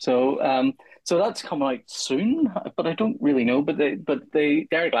 So, So that's coming out soon, but I don't really know. But the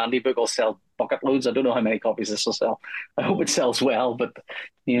Derek Landy book will sell bucket loads. I don't know how many copies this will sell. I hope it sells well, but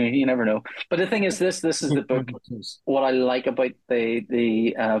you never know. But the thing is, this is the book. What I like about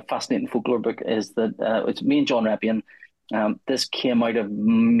the fascinating folklore book is that it's me and John Reppion. This came out of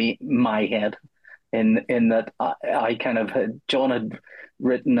my head in that I kind of John had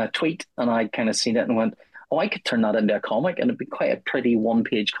written a tweet and I kind of seen it and went, oh, I could turn that into a comic and it'd be quite a pretty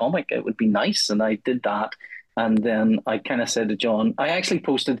one-page comic. It would be nice, and I did that. And then I kind of said to John, I actually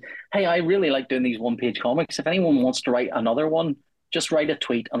posted, hey, I really like doing these one-page comics. If anyone wants to write another one, just write a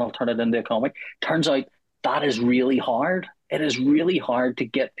tweet and I'll turn it into a comic. Turns out that is really hard. It is really hard to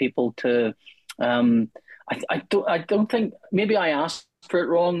get people to. I don't think, maybe I asked for it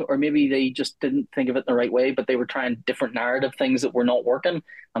wrong, or maybe they just didn't think of it the right way, but they were trying different narrative things that were not working.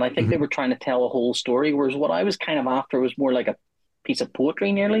 And I think they Mhm. were trying to tell a whole story. Whereas what I was kind of after was more like a piece of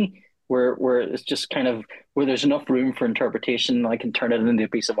poetry nearly, where it's just kind of where there's enough room for interpretation, I can turn it into a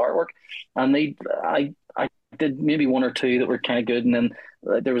piece of artwork. And I did maybe one or two that were kind of good, and then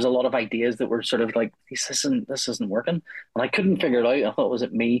there was a lot of ideas that were sort of like this isn't working, and I couldn't figure it out. I thought, was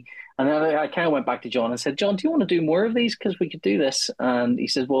it me? And then I kind of went back to John and said, John, do you want to do more of these? Because we could do this. And he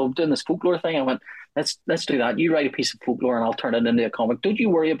says, well, I'm doing this folklore thing. I went, let's do that. You write a piece of folklore and I'll turn it into a comic. Don't you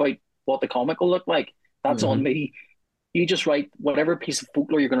worry about what the comic will look like. That's on Mhm. me. You just write whatever piece of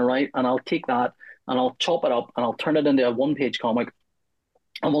folklore you're going to write, and I'll take that and I'll chop it up and I'll turn it into a one-page comic,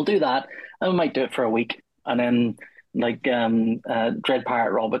 and we'll do that. And we might do it for a week, and then like Dread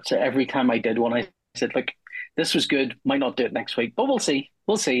Pirate Roberts, every time I did one, I said, like, this was good. Might not do it next week, but we'll see.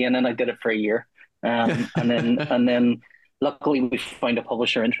 And then I did it for a year, and then luckily we found a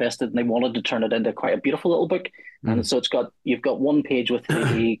publisher interested, and they wanted to turn it into quite a beautiful little book. And Mm. so you've got one page with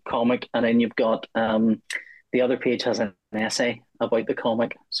the comic, and then you've got the other page has an essay about the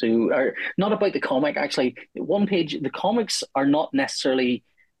comic. So, or not about the comic, actually. One page, the comics are not necessarily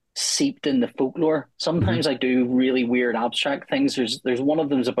seeped in the folklore. Mhm. Sometimes I do really weird abstract things. There's one of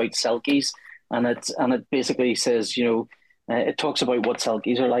them's about selkies, and it basically says, it talks about what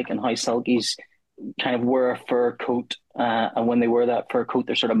selkies are like and how selkies kind of wear a fur coat, and when they wear that fur coat,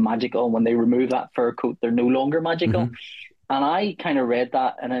 they're sort of magical. And when they remove that fur coat, they're no longer magical. Mhm. And I kind of read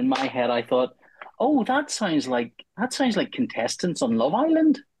that, and in my head, I thought, oh, that sounds like contestants on Love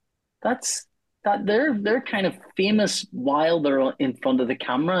Island. That's that they're kind of famous while they're in front of the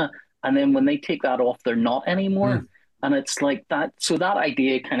camera, and then when they take that off, they're not anymore. Mm. And it's like that. So that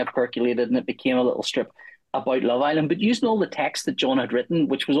idea kind of percolated, and it became a little strip about Love Island, but using all the text that John had written,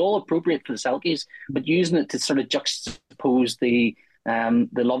 which was all appropriate for the Selkies, but using it to sort of juxtapose the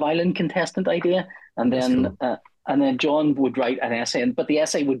Love Island contestant idea, and That's then. cool. And then John would write an essay, but the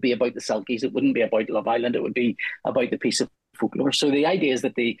essay would be about the Selkies. It wouldn't be about Love Island. It would be about the piece of folklore. So the idea is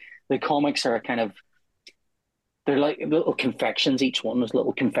that the comics are kind of, they're like little confections. Each one is a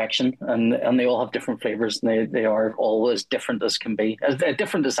little confection, and they all have different flavors, and they are all as different as can be, as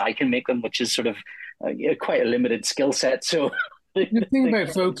different as I can make them, which is sort of quite a limited skill set. So The thing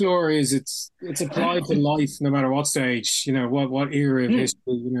about folklore is it's applied to life no matter what stage, what era of mm,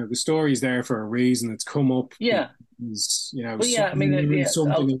 history, the story's there for a reason. It's come up yeah, because, but yeah, I mean, someone learned yeah,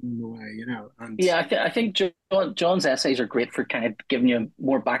 something along the way, and yeah, I think John's essays are great for kind of giving you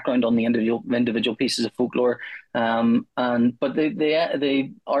more background on the individual pieces of folklore. And but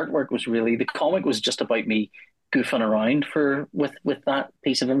the artwork was really, the comic was just about me goofing around with that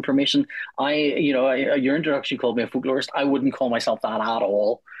piece of information. Your introduction called me a folklorist. I wouldn't call myself that at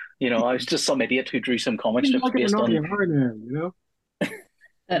all. I was just some idiot who drew some comic you strips like it or based not, on. you are now.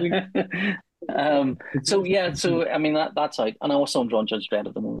 I think So yeah, so I mean that's out, and I also am drawing Judge Dredd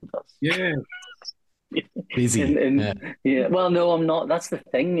at the moment. That's yeah, in Busy. in Yeah. yeah. Well, no, I'm not. That's the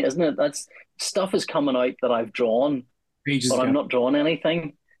thing, isn't it? That's stuff is coming out that I've drawn, pages but I'm ago. not drawing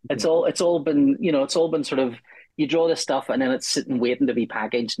anything. It's Yeah. all been sort of, you draw this stuff and then it's sitting waiting to be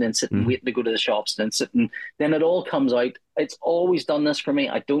packaged, and then sitting Mhm. waiting to go to the shops, and then sitting, then it all comes out. It's always done this for me.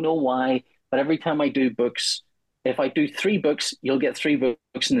 I don't know why, but every time I do books, if I do three books, you'll get three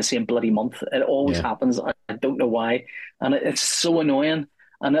books in the same bloody month. It always Yeah. happens. I don't know why, and it's so annoying.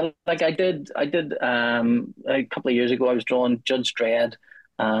 And then, like I did a couple of years ago, I was drawing Judge Dredd,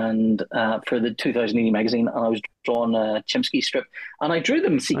 and for the 2080 magazine, and I was drawing a Chimsky strip, and I drew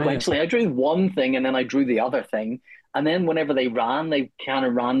them Oh yeah. sequentially. I drew one thing, and then I drew the other thing, and then whenever they ran, they kind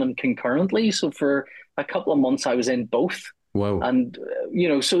of ran them concurrently. So for a couple of months, I was in both. Whoa. And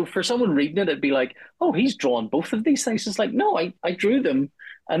so for someone reading it, it'd be like, "Oh, he's drawn both of these things." It's like, no, I drew them,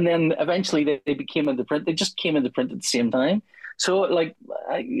 and then eventually they became into print. They just came into print at the same time. So like,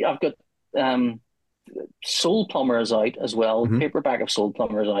 I've got um,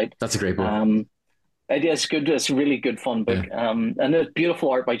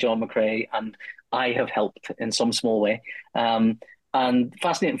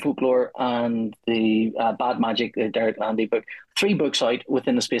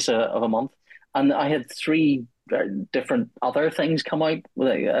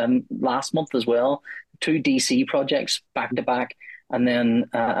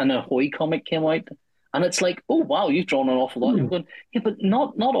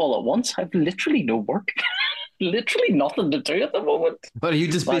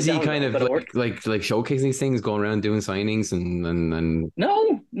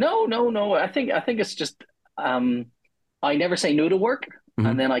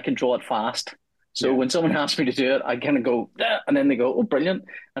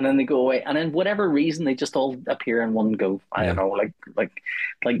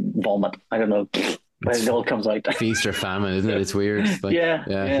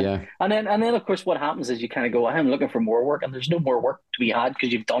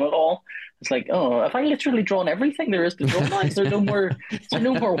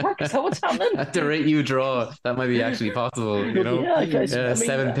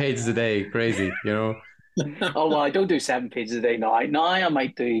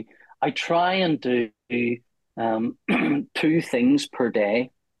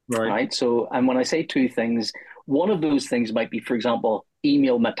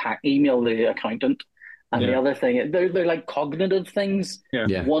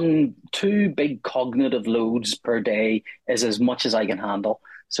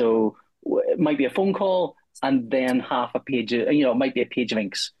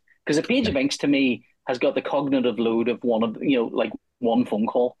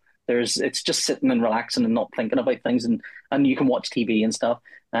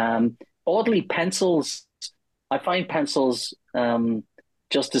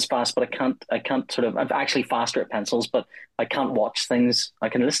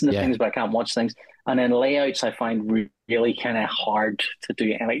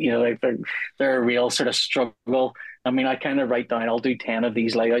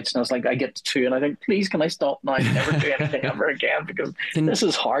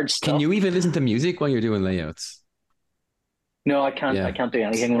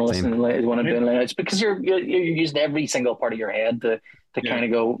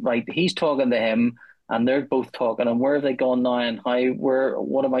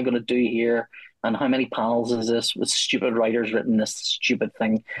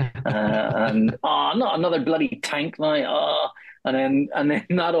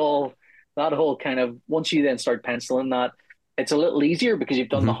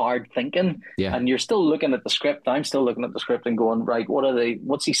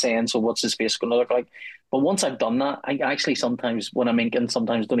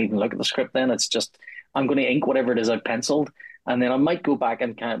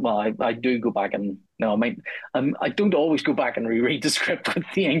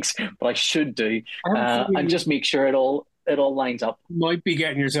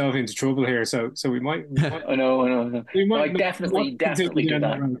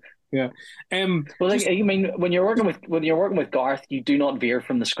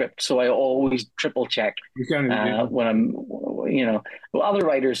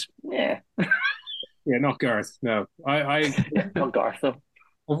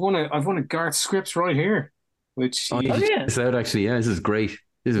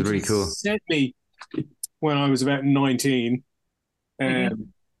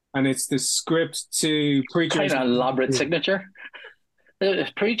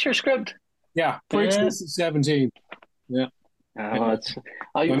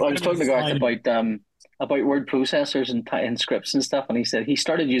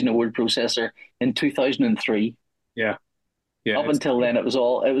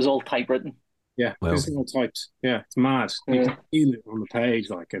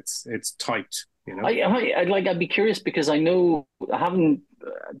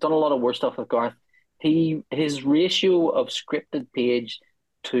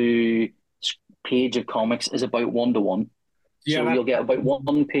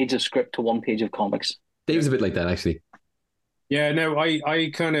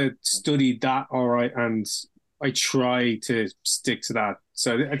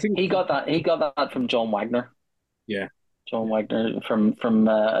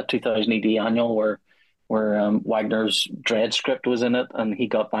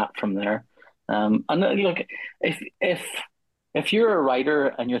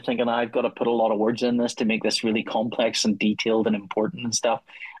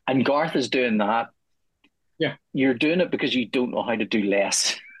 Yeah. you're doing it because you don't know how to do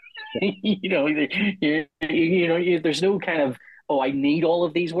less. Yeah. There's no kind of, oh, I need all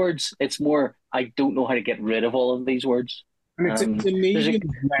of these words. It's more, I don't know how to get rid of all of these words. And it's a There's a medium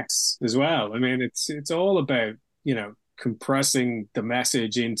of less as well. I mean, it's all about, compressing the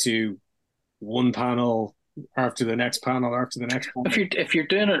message into one panel after the next panel after the next panel. if you're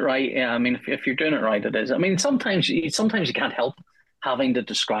doing it right, yeah. I mean, if you're doing it right, it is. I mean, sometimes you can't help having to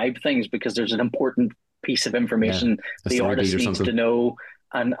describe things because there's an important piece of Yeah, information a the story beat artist or needs to something. know,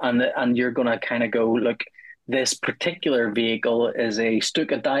 and you're gonna kind of go, look, this particular vehicle is a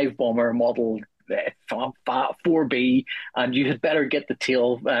Stuka dive bomber model 4B, and you had better get the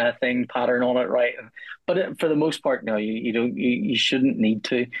tail thing pattern on it right. But for the most part, no, you don't. You shouldn't need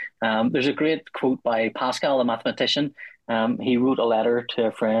to. There's a great quote by Pascal, the mathematician. He wrote a letter to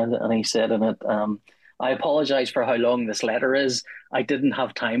a friend, and he said in it, "I apologize for how long this letter is. I didn't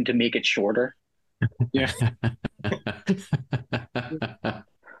have time to make it shorter." Yeah.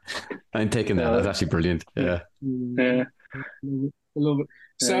 I'm taking that. That's So, actually brilliant. Yeah. yeah, A little bit.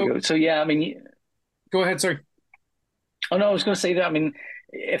 there you So go. So yeah, I mean, go ahead, sorry. oh no, I was going to say that. I mean,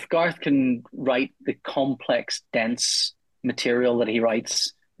 if Garth can write the complex, dense material that he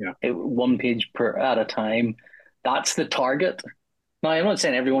writes, Yeah. one page per at a time, that's the target. Now, I'm not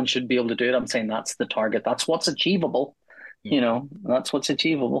saying everyone should be able to do it. I'm saying that's the target. That's what's achievable. Yeah. That's what's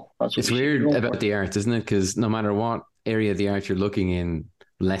achievable. That's what It's we should be weird going about for. the art, isn't it? Because no matter what area of the art you're looking in,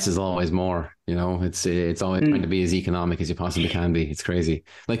 less is always more. It's always trying to Mm, be as economic as you possibly can be. It's crazy.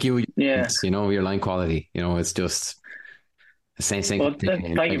 Like you, yeah. it's, your line quality. It's just the same Well, thing. And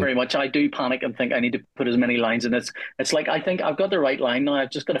thank try you to, very much. I do panic and think I need to put as many lines in. It's like I think I've got the right line now. I've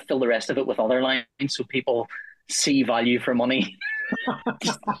just got to fill the rest of it with other lines so people see value for money.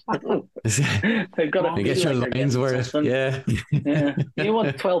 They've got to and feel get your like they're lines getting worth. something. Yeah. Yeah, you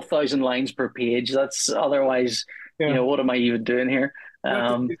want 12,000 lines per page. That's otherwise, Yeah. what am I even doing here? Is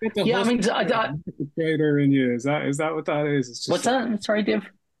that the Yeah, I mean, market trader in you? Is that what that is? It's just what's like that? Sorry, Dave.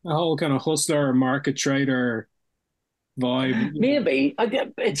 a whole kind of hustler market trader vibe. Maybe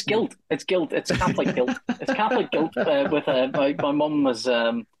it's guilt. It's guilt. It's Catholic guilt. It's Catholic guilt. With my mum was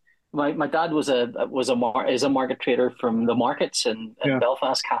my dad is a market trader from the markets in Yeah.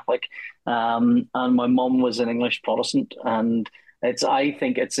 Belfast, Catholic, and my mum was an English Protestant, and I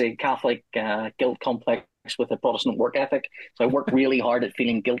think it's a Catholic guilt complex with a Protestant work ethic. So I work really hard at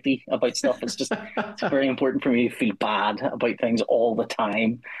feeling guilty about stuff. It's very important for me to feel bad about things all the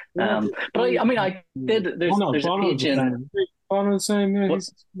time. Yeah. But I mean, I did. Oh no, There's a Bono's page the in same. Bono's the same. Yeah, what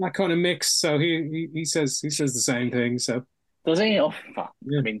he's that kind of mix. So he says the same thing. So does he? Oh,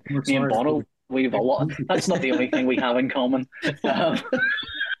 yeah, I mean, works me and hard. Bono, we've a lot. That's not the only thing we have in common. Um,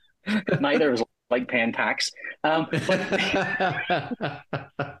 neither is like paying tax. But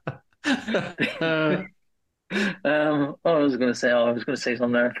I was going to say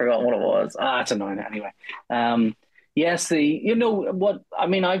something there. I forgot what it was. It's annoying anyway. Yes, you know what I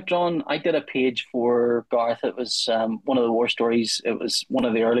mean. I did a page for Garth. It was one of the war stories. It was one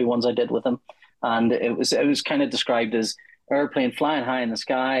of the early ones I did with him, and it was kind of described as airplane flying high in the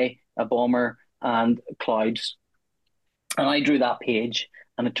sky, a bomber, and clouds. And I drew that page,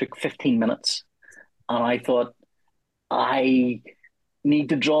 and it took 15 minutes. And I thought, I need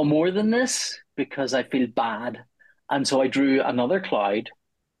to draw more than this because I feel bad. And so I drew another cloud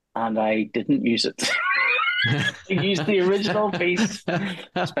and I didn't use it. I used the original piece,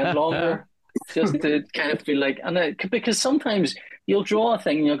 spent longer just to kind of feel like, because sometimes you'll draw a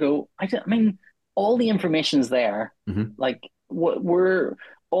thing and you'll go, I mean, all the information's there. Mhm. Like,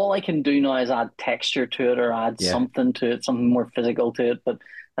 all I can do now is add texture to it or add Yeah. something to it, something more physical to it. But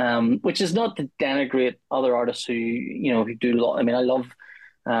which is not to denigrate other artists who do a lot. I mean, I love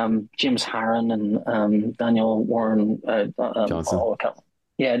James Harron and Daniel Warren. Johnson.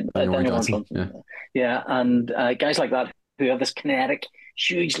 Yeah, Daniel Warren Daniel Warren Johnson. Yeah. Johnson. Yeah, and guys like that who have this kinetic,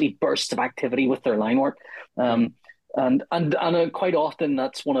 hugely bursts of activity with their line work. Quite often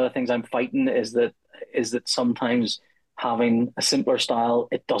that's one of the things I'm fighting is that sometimes having a simpler style,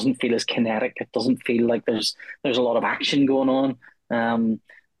 it doesn't feel as kinetic. It doesn't feel like there's a lot of action going on. Um,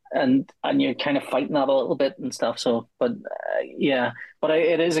 and you're kind of fighting that a little bit and stuff. So, but yeah, but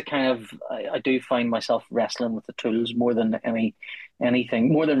it is a kind of I do find myself wrestling with the tools more than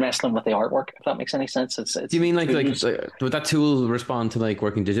anything, more than wrestling with the artwork. If that makes any sense, Do it's you mean tools. would that tool respond to like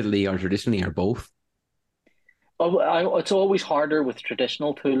working digitally or traditionally or both? It's always harder with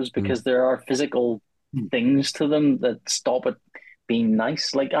traditional tools Mm. because there are physical things to them that stop it being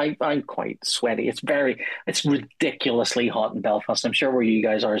nice. Like I'm quite sweaty. It's ridiculously hot in Belfast. I'm sure where you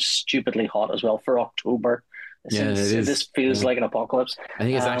guys are stupidly hot as well for October. Yeah, it This is. feels Yeah. like an apocalypse. I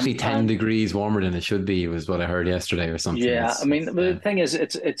think it's actually 10 And degrees warmer than it should be, was what I heard yesterday or something. yeah, I mean, the thing is,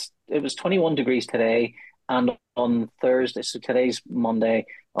 it was 21 degrees today, and on Thursday, so today's Monday,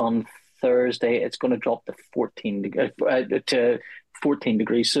 on Thursday, it's going to drop to 14 degrees.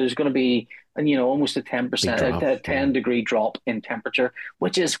 So there's going to be, and almost a big 10%, drop. a Yeah. 10-degree drop in temperature,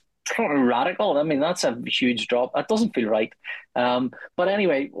 which is kind of radical. I mean, that's a huge drop. That doesn't feel right. But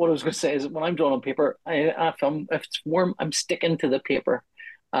anyway, what I was going to say is when I'm drawing on paper, if it's warm, I'm sticking to the paper.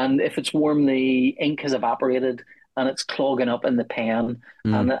 And if it's warm, the ink has evaporated and it's clogging up in the pen.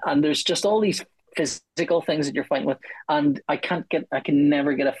 Mm. And there's just all these physical things that you're fighting with. And I can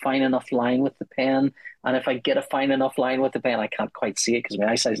never get a fine enough line with the pen. And if I get a fine enough line with the pen, I can't quite see it because my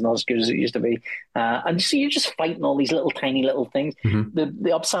eyesight's not as good as it used to be. And so you're just fighting all these little tiny little things. Hmm.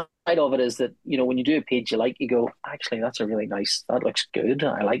 The upside of it is that, when you do a page you like, you go, actually, that looks good.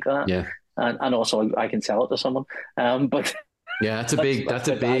 I like that. Yeah. And also I can sell it to someone. But Yeah, that's that's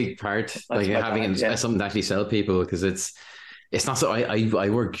a my bad. big part, That's like my having bad. it Yeah. as something to actually sell people, because it's not so I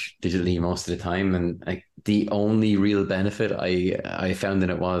work digitally most of the time, and like the only real benefit I found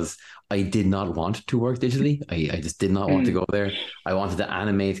in it was I did not want to work digitally. I just did not want to Mm. go there. I wanted to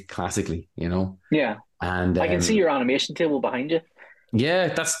animate classically, Yeah. and I can see your animation table behind you.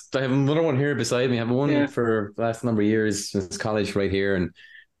 yeah, I have another one here beside me. I have one Yeah. for the last number of years since college right here, and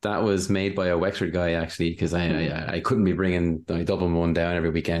that was made by a Wexford guy actually, because Mm. I couldn't be bringing my Dublin one down every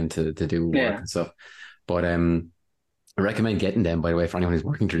weekend to do work Yeah. and stuff. But I recommend getting them, by the way, for anyone who's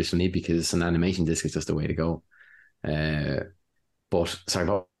working traditionally, because an animation disc is just the way to go. Uh, but sorry,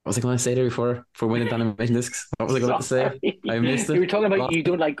 what was I going to say there before winning the animation discs? What was I going to say? Sorry. I missed You it. were talking about you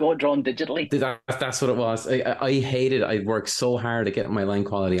don't like drawn digitally. That's what it was. I hated. I worked so hard at getting my line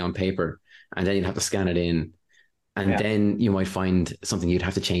quality on paper, and then you'd have to scan it in, and Yeah. then you might find something you'd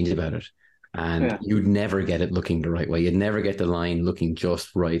have to change about it, and Yeah. you'd never get it looking the right way. You'd never get the line looking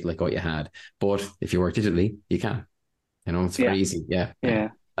just right like what you had. But if you work digitally, you can. It's Yeah. very easy. Yeah, yeah. Yeah.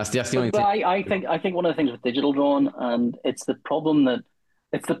 That's the only But thing. I think one of the things with digital drawing, and it's the problem that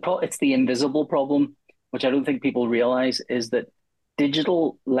it's the invisible problem, which I don't think people realize, is that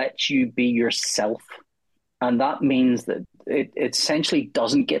digital lets you be yourself. And that means that it essentially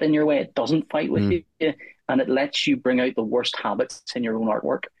doesn't get in your way. It doesn't fight with Mm, you, and it lets you bring out the worst habits in your own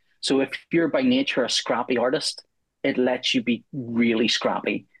artwork. So if you're by nature a scrappy artist, it lets you be really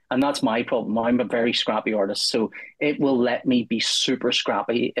scrappy. And that's my problem. I'm a very scrappy artist, so it will let me be super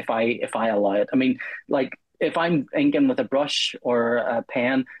scrappy if I allow it. I mean, like if I'm inking with a brush or a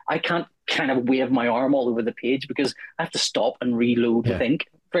pen, I can't kind of wave my arm all over the page because I have to stop and reload with yeah, ink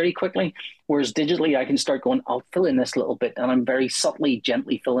very quickly. Whereas digitally, I can start going, I'll fill in this little bit, and I'm very subtly,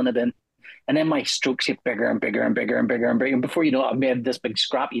 gently filling it in. And then my strokes get bigger and bigger and bigger and bigger and bigger. And before you know it, I've made this big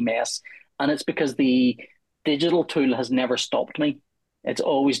scrappy mess. And it's because the digital tool has never stopped me. It's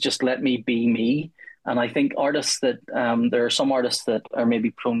always just let me be me. And I think there are some artists that are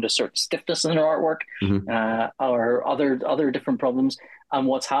maybe prone to certain stiffness in their artwork, hmm, or other different problems. And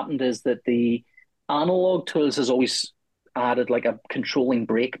what's happened is that the analog tools has always added like a controlling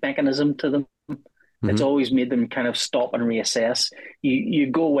brake mechanism to them. It's hmm, always made them kind of stop and reassess. You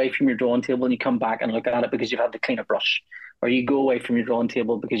go away from your drawing table and you come back and look at it because you've had to clean a brush, or you go away from your drawing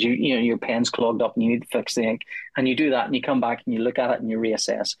table because your pen's clogged up and you need to fix the ink, and you do that and you come back and you look at it and you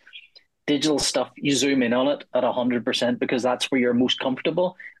reassess. Digital stuff, you zoom in on it at 100% because that's where you're most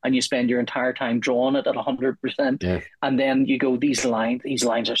comfortable, and you spend your entire time drawing it at 100%. yeah, And then you go, these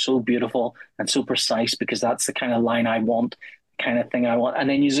lines are so beautiful and so precise because that's the kind of line I want, kind of thing I want. And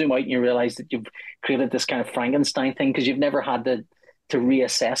then you zoom out and you realize that you've created this kind of Frankenstein thing because you've never had to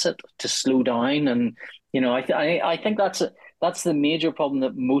reassess it, to slow down. And I think that's the major problem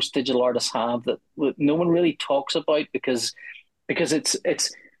that most digital artists have, that no one really talks about because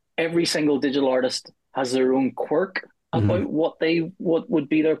it's every single digital artist has their own quirk hmm, about what would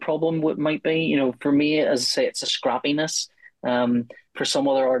be their problem, what might be. For me, as I say, it's a scrappiness. For some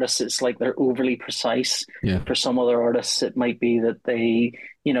other artists, it's like they're overly precise. yeah. For some other artists, it might be that they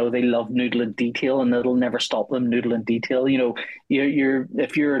love noodling detail, and it'll never stop them noodling detail.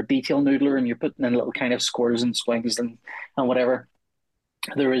 If you're a detail noodler and you're putting in little kind of squares and swings and whatever,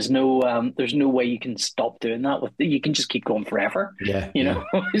 there's no way you can stop doing that. You can just keep going forever, Yeah, you yeah.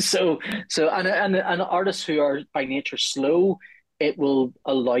 know. And artists who are by nature slow, it will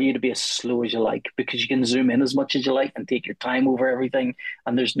allow you to be as slow as you like because you can zoom in as much as you like and take your time over everything.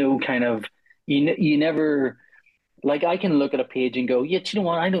 And there's no kind of you never, like, I can look at a page and go, yeah, do you know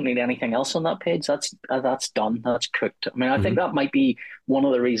what? I don't need anything else on that page. That's done. That's cooked. I mean, I think Hmm. that might be one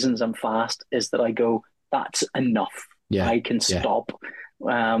of the reasons I'm fast, is that I go, that's enough. Yeah, I can yeah. stop.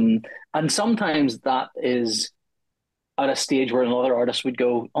 And sometimes that is at a stage where another artist would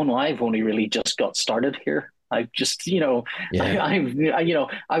go, "Oh no, I've only really just got started here. I've just, Yeah.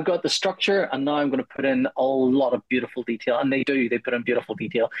 I've got the structure, and now I'm going to put in a lot of beautiful detail." And they put in beautiful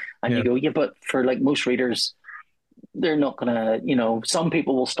detail, and Yeah. you go, "Yeah, but for like most readers, they're not going to, some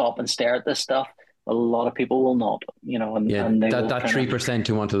people will stop and stare at this stuff. A lot of people will not, Yeah, and they will that kind of, 3%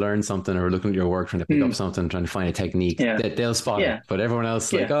 who want to learn something or looking at your work, trying to pick up mm, something, trying to find a technique, yeah, they'll spot it. yeah, But everyone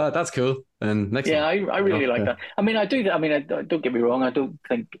else, like, yeah." oh, that's cool. And next Yeah, one, I really like Yeah. that. I mean, I do. I mean, don't get me wrong. I don't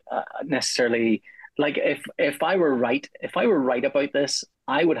think necessarily like if I were right about this,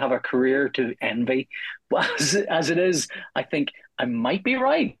 I would have a career to envy. But as it is, I think I might be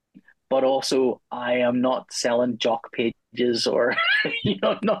right, but also I am not selling jock pages or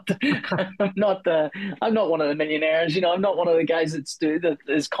not. I'm not one of the millionaires. I'm not one of the guys that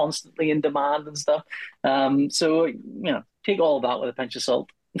is constantly in demand and stuff. So take all of that with a pinch of salt.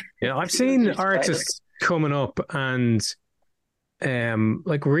 Yeah, I've See what seen you're excited. artists coming up and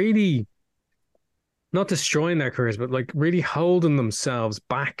like really not destroying their careers, but like really holding themselves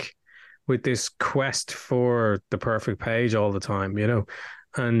back with this quest for the perfect page all the time,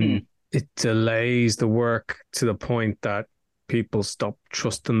 and Hmm. it delays the work to the point that people stop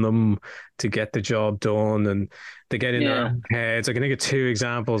trusting them to get the job done and they get in their Yeah. own heads. I can think of two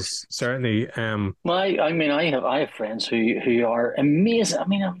examples, certainly. Well, I mean, I have friends who are amazing. I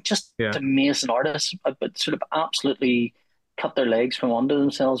mean, I'm just Yeah, amazing artists, but sort of absolutely cut their legs from under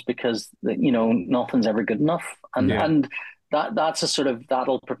themselves because nothing's ever good enough, and yeah, and that's a sort of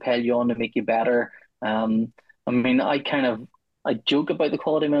that'll propel you on to make you better. I mean, I joke about the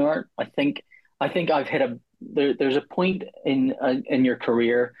quality of my art. I think I've hit there's a point in your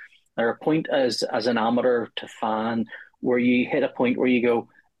career, or a point as an amateur to fan where you hit a point where you go,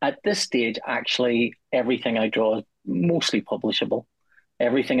 at this stage, actually, everything I draw is mostly publishable.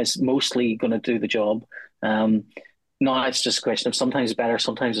 Everything is mostly going to do the job. Um, no, it's just a question of sometimes it's better,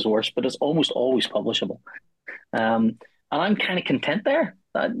 sometimes it's worse, but it's almost always publishable. And I'm kind of content there.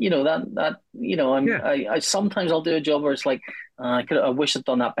 yeah. I sometimes I'll do a job where it's like I wish I'd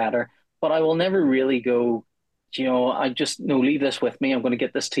done that better, but I will never really go. I just no leave this with me. I'm going to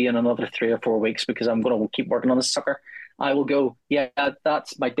get this to you in another 3 or 4 weeks because I'm going to keep working on this sucker. I will go. Yeah,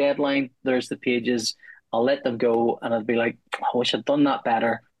 that's my deadline. There's the pages. I'll let them go, and I'll be like, I wish I'd done that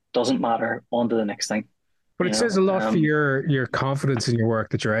better. Doesn't matter. On to the next thing. But You it says know. a lot for your confidence in your work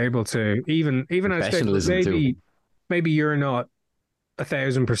that you're able to even at a stage where Professionalism too. maybe you're not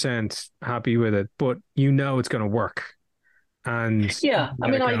 1,000% happy with it, but it's going to work, and you Yeah, I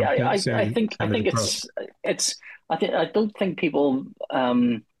get mean, it I send it think across. it's I don't think people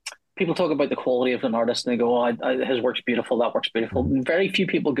talk about the quality of an artist and they go, "Oh, his work's beautiful, that work's beautiful." Mhm. Very few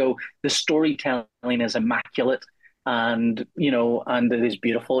people go, "The storytelling is immaculate, and it is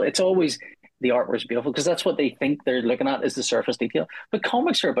beautiful." It's always the artwork is beautiful because that's what they think they're looking at is the surface detail. But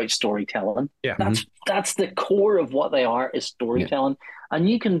comics are about storytelling. Yeah, Mhm. That's the core of what they are is Yeah. storytelling, and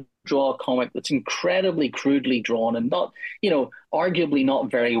you can draw a comic that's incredibly crudely drawn and not, arguably not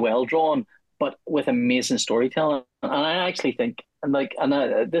very well drawn, but with amazing storytelling. And I actually think, and like, and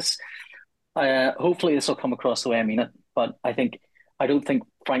this hopefully this will come across the way I mean it, but I don't think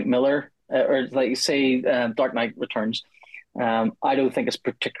Frank Miller or like say Dark Knight Returns. I don't think it's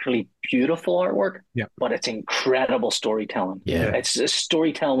particularly beautiful artwork, yeah, but it's incredible storytelling. Yeah. yeah, It's a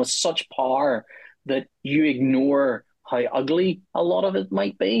storytelling with such power that you ignore how ugly a lot of it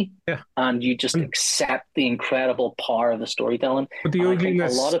might be, yeah. and you just And, accept the incredible power of the storytelling. but the And I think a lot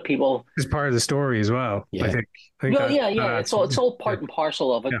ugliness of people is part of the story as well. Yeah. I think well, that yeah, adds it's all yeah, part and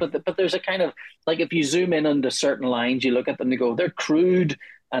parcel of it. yeah, But there's a kind of like if you zoom in onto certain lines, you look at them, and go, they're crude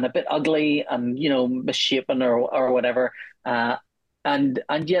and a bit ugly and misshapen or whatever. And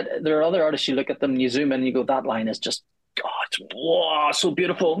yet there are other artists you look at them, and you zoom in, and you go, that line is just God, it's wow, so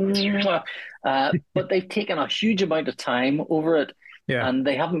beautiful. But they've taken a huge amount of time over it, yeah, and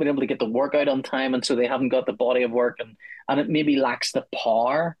they haven't been able to get the work out on time, and so they haven't got the body of work, and it maybe lacks the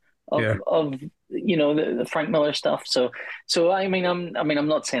power yeah. of the Frank Miller stuff. So I'm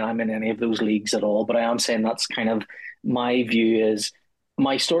not saying I'm in any of those leagues at all, but I am saying that's kind of my view is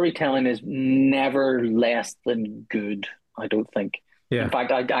my storytelling is never less than good. I don't think. In Yeah.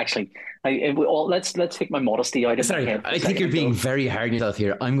 fact, I actually, let's take my modesty out of my Sorry, head for a I think second you're and being go, very hard on yourself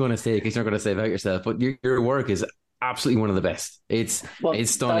here. I'm going to say it because you're not going to say about yourself, but your work is absolutely one of the best. well, It's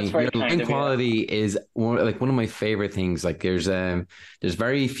that's stunning. very Your kind line of you. quality is one of my favorite things. Like there's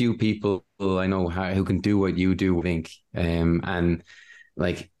very few people I know who can do what you do, I think. And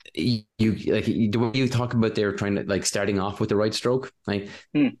like the way you talk about they're trying to like starting off with the right stroke,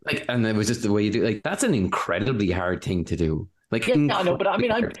 Hmm. and it was just the way you do. Like that's an incredibly hard thing to do. Like Yeah, I know, but I incredibly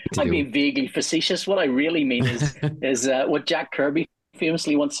mean, hard to I'm do. being vaguely facetious. What I really mean is what Jack Kirby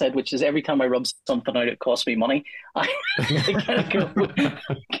famously once said, which is every time I rub something out, it costs me money. I, I kind of go,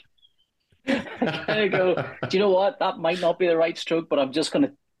 kind of go. Do you know what? That might not be the right stroke, but I'm just going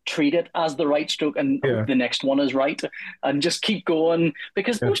to treat it as the right stroke and hope Yeah, the next one is right, and just keep going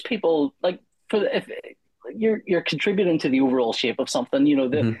because yeah, most people like for if you're contributing to the overall shape of something. You know,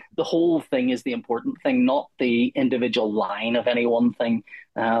 Mhm. the whole thing is the important thing, not the individual line of any one thing.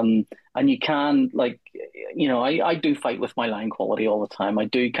 And you can like, you know, I do fight with my line quality all the time. I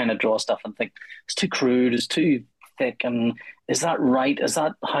do kind of draw stuff and think it's too crude, it's too thick, and is that right? Is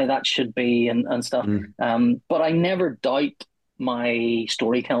that how that should be, and stuff? Mhm. But I never doubt my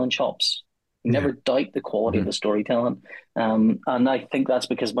storytelling chops. I yeah. never doubt the quality of Mhm. the storytelling. And I think that's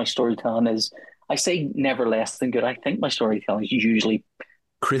because my storytelling is, I say never less than good. I think my storytelling is usually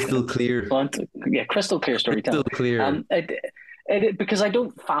Crystal clear. blunt, yeah, crystal clear Crystal storytelling. clear. Because I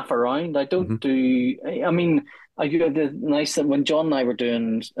don't faff around. I don't Mhm. do. I mean, I the nice that when John and I were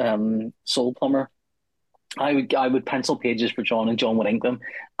doing Soul Plumber, I would pencil pages for John, and John would ink them,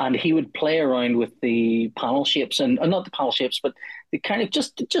 and he would play around with the panel shapes and not the panel shapes, but the kind of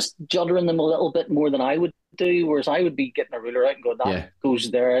just juddering them a little bit more than I would do. Whereas I would be getting a ruler out and go, that Yeah.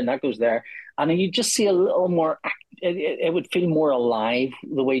 goes there and that goes there, and then you just see a little more. It would feel more alive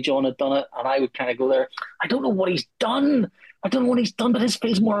the way John had done it, and I would kind of go there. I don't know what he's done. I don't know what he's done, but his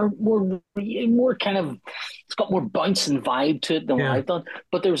feels more kind of. It's got more bounce and vibe to it than what Yeah. I've done.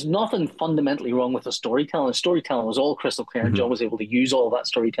 But there was nothing fundamentally wrong with the storytelling. The storytelling was all crystal clear, and John Mhm. was able to use all that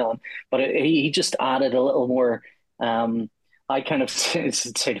storytelling. But he just added a little more. I kind of say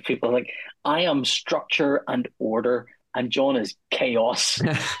to people like, I am structure and order, and John is chaos.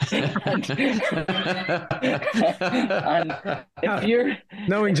 and and if Ah, you're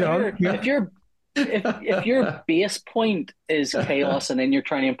knowing if John, you're yeah, if you're if your base point is chaos and then you're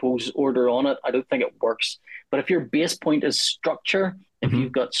trying to impose order on it, I don't think it works. But if your base point is structure, if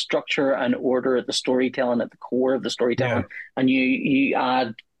you've Mhm. got structure and order at the storytelling at the core of the yeah, storytelling, and you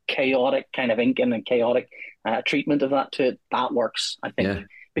add chaotic kind of inking and chaotic treatment of that to it, that works. I think Yeah.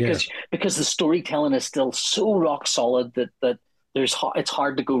 yeah, because the storytelling is still so rock solid that it's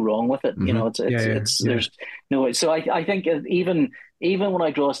hard to go wrong with it. You know, Mhm. yeah, yeah, yeah, there's no. So I think even when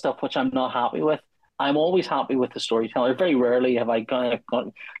I draw stuff which I'm not happy with, I'm always happy with the storyteller. Very rarely have I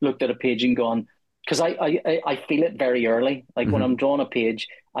looked at a page and gone, because I feel it very early. Like when Mhm. I'm drawing a page,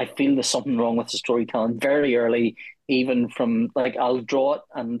 I feel there's something wrong with the storytelling very early, even from like I'll draw it,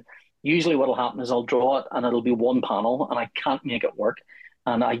 and usually what'll happen is I'll draw it and it'll be one panel and I can't make it work.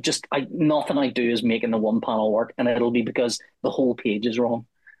 And I nothing I do is making the one panel work, and it'll be because the whole page is wrong,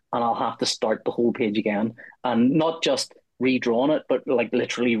 and I'll have to start the whole page again, and not just redrawing it, but like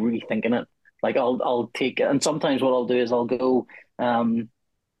literally rethinking it. Like I'll take it, and sometimes what I'll do is I'll go.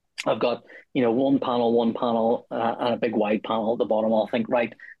 I've got one panel, and a big wide panel at the bottom. I'll think,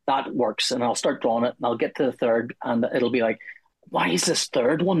 right, that works, and I'll start drawing it, and I'll get to the third, and it'll be like, why is this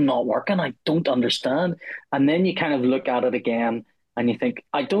third one not working? I don't understand. And then you kind of look at it again, and you think,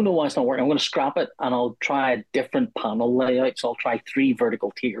 I don't know why it's not working. I'm going to scrap it, and I'll try a different panel layout. So I'll try three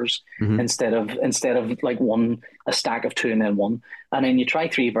vertical tiers Mhm. instead of like a stack of two and then one. And then you try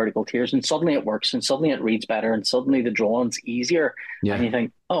three vertical tiers, and suddenly it works, and suddenly it reads better, and suddenly the drawing's easier, and Yeah. you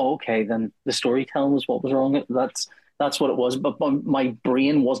think, oh, okay, then the storytelling was what was wrong. That's what it was. But my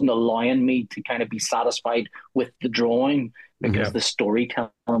brain wasn't allowing me to kind of be satisfied with the drawing yeah, because the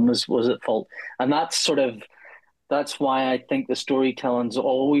storytelling was at fault. And that's why I think the storytelling's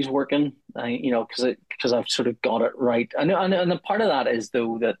always working. Because I've sort of got it right. And a part of that is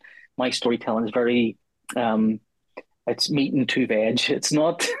though that my storytelling is very it's meat and two veg. It's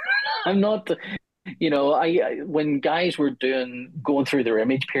not. I'm not. I when guys were going through their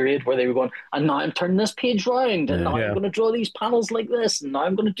image period where they were going, and now I'm turning this page round, and Yeah. now I'm yeah. going to draw these panels like this, and now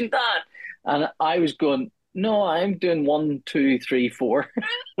I'm going to do that, and I was going, no, I'm doing one, two, three, four.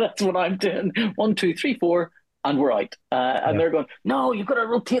 That's what I'm doing. One, two, three, four, and we're out. And Yeah. they're going, no, you've got to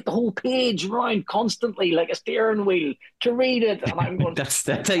rotate the whole page round constantly like a steering wheel to read it, and I'm going, That's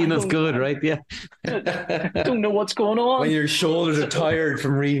how you know it's good, right? Yeah. I don't know what's going When on. your shoulders are So tired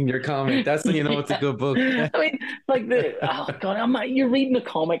from reading your comic, that's when you know it's a yeah. good book. I mean, like oh god, you're reading a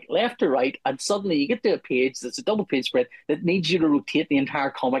comic left to right, and suddenly you get to a page that's a double page spread that needs you to rotate the entire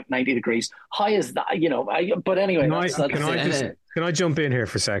comic 90 degrees. How is that? But anyway, Can I that's can I And just can I jump in here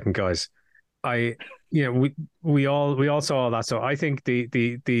for a second, guys? I we all saw all that. So I think the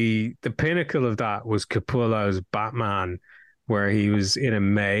pinnacle of that was Capullo's Batman, where he was in a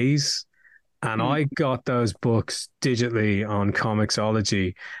maze, and mm, I got those books digitally on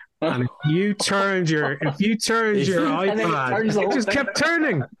Comixology, And if you turned your And then it turns iPad, the it whole just thing. kept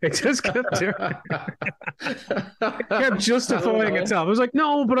turning. It just kept turning. It kept justifying itself. I was like,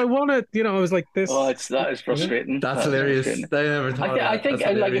 no, but I want it. I was like this. Oh, that is frustrating. That's That is hilarious. frustrating. I never thought of I that. think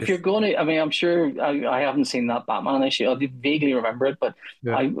That's like if hilarious. you're going to, I mean, I'm sure I haven't seen that Batman issue. I vaguely remember it, but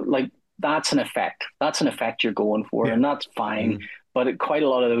Yeah. I like that's an effect. That's an effect you're going for, Yeah. and that's fine. But quite a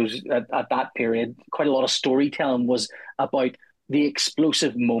lot of those at that period, quite a lot of storytelling was about the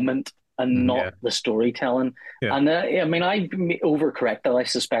explosive moment and not Yeah. the storytelling. Yeah. And I mean, I overcorrected, I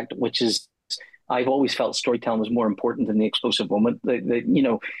suspect, which is I've always felt storytelling was more important than the explosive moment.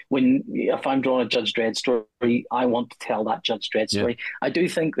 When if I'm drawing a Judge Dredd story, I want to tell that Judge Dredd story. I do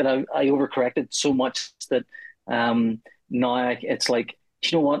think that I overcorrected so much that now it's like,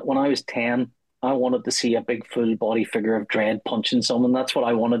 you know what? When I was 10, I wanted to see a big full body figure of Dredd punching someone. That's what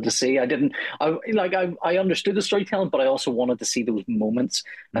I wanted to see. I understood the storytelling, but I also wanted to see those moments.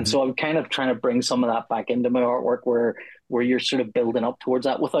 And so I'm kind of trying to bring some of that back into my artwork where you're sort of building up towards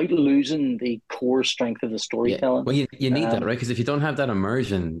that without losing the core strength of the storytelling. Well, you need that, right? Because if you don't have that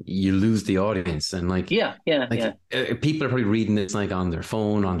immersion, you lose the audience. And people are probably reading this like on their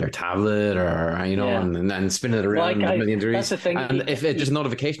phone, on their tablet, or and spinning it around a million degrees. That's the thing. And if it's just a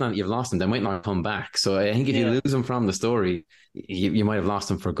notification on it, you've lost them. They might not come back. So I think if you lose them from the story, you might have lost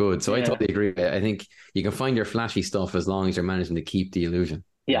them for good. So I totally agree. I think you can find your flashy stuff as long as you're managing to keep the illusion.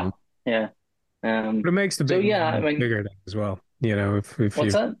 Yeah, yeah. But it makes the big bigger as well. What's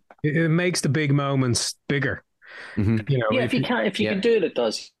that? It makes the big moments bigger. If you can do it, it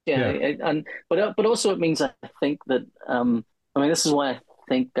does. But also it means I think that this is why I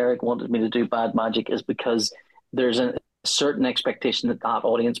think Derek wanted me to do Bad Magic, is because there's a certain expectation that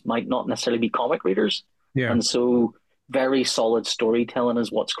audience might not necessarily be comic readers, and so very solid storytelling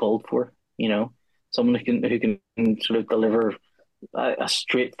is what's called for. Someone who can sort of deliver a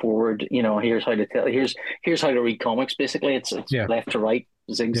straightforward, here's how to tell, here's how to read comics. Basically, it's left to right,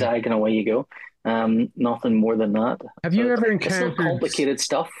 zigzag, and away you go. Nothing more than that. Have you ever encountered it's not complicated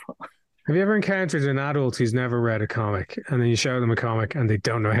stuff? Have you ever encountered an adult who's never read a comic, and then you show them a comic and they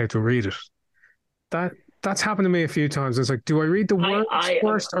don't know how to read it? That's happened to me a few times. It's like, do I read the words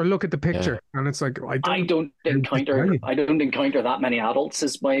first or look at the picture? And it's like, I don't encounter that many adults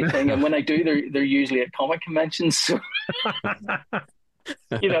is my thing. And when I do, they're usually at comic conventions. So,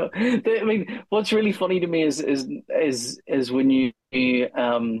 what's really funny to me is when you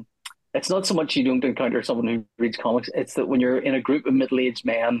it's not so much you don't encounter someone who reads comics. It's that when you're in a group of middle-aged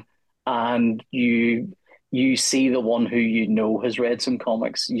men and you see the one who has read some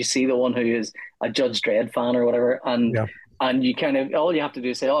comics. You see the one who is a Judge Dredd fan or whatever, and you kind of, all you have to do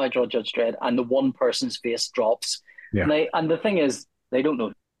is say, "Oh, I draw Judge Dredd," and the one person's face drops. Yeah. And the thing is, they don't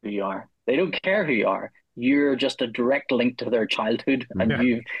know who you are. They don't care who you are. You're just a direct link to their childhood,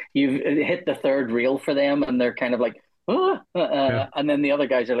 and you've hit the third reel for them, and they're kind of like, and then the other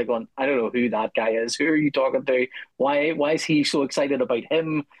guys are like going, "I don't know who that guy is. Who are you talking to? Why is he so excited about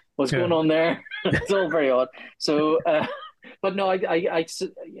him? What's going on there?" It's all very odd. So, but no, I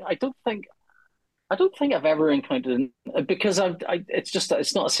don't think I've ever encountered, because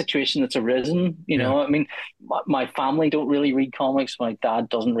it's not a situation that's arisen. I mean, my family don't really read comics. My dad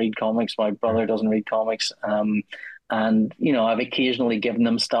doesn't read comics. My brother doesn't read comics. And I've occasionally given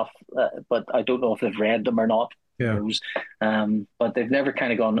them stuff, but I don't know if they've read them or not. Yeah. But they've never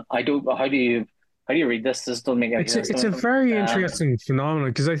kind of gone, How do you read this? This doesn't make any sense. It's a very interesting phenomenon,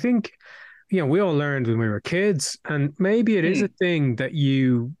 because I think, we all learned when we were kids, and maybe it is a thing that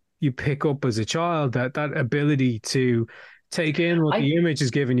you pick up as a child, that ability to take in what the image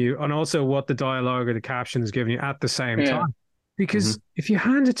is giving you and also what the dialogue or the caption is giving you at the same time. Because if you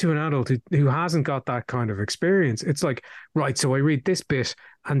hand it to an adult who hasn't got that kind of experience, it's like, right, so I read this bit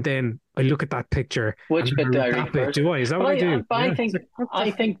and then I look at that picture. Which bit do I read first? Is that what I do? But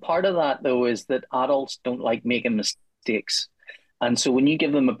I think part of that, though, is that adults don't like making mistakes. And so when you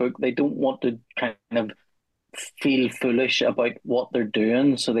give them a book, they don't want to kind of feel foolish about what they're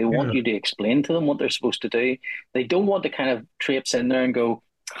doing. So they want you to explain to them what they're supposed to do. They don't want to kind of traipse in there and go,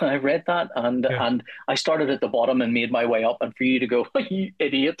 "I read that and I started at the bottom and made my way up," and for you to go, "You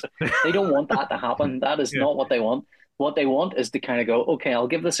idiot." They don't want that to happen. That is not what they want. What they want is to kind of go, "Okay, I'll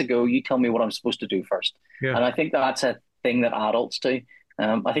give this a go. You tell me what I'm supposed to do first." And I think that's a thing that adults do.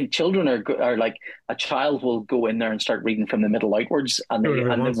 I think children are like, a child will go in there and start reading from the middle outwards, and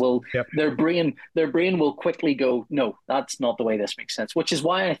their brain will quickly go, "No, that's not the way this makes sense." Which is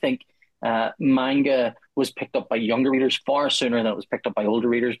why I think manga was picked up by younger readers far sooner than it was picked up by older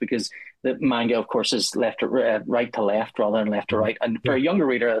readers, because the manga, of course, is right to left rather than left to right. And for a younger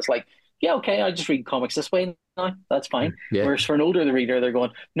reader, it's like, yeah, okay, I just read comics this way now. That's fine. Yeah. Whereas for an older reader, they're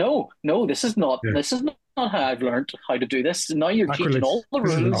going, no, no, Yeah. this is not how I've learned how to do this. Now you're changing Sacrilege. all the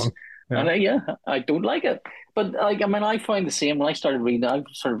This is rules, wrong. Yeah. and yeah, I don't like it. But like, I mean, I find the same when I started reading. I've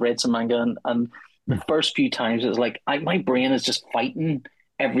sort of read some manga, and the Mm. first few times it was like my brain is just fighting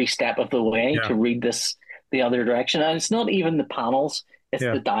every step of the way Yeah. to read this the other direction, and it's not even the panels; it's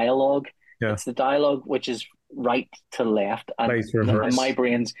Yeah. the dialogue. Yeah. It's the dialogue which is right to left, Place and my reverse.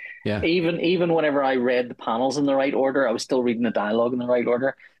 brain's Yeah. even whenever I read the panels in the right order, I was still reading the dialogue in the right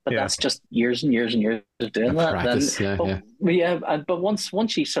order. But Yeah. that's just years and years and years of A doing that. Then, practice. Yeah. but Yeah. yeah, but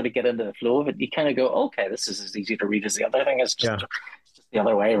once you sort of get into the flow of it, you kind of go, okay, this is as easy to read as the other thing. Yeah. It's just the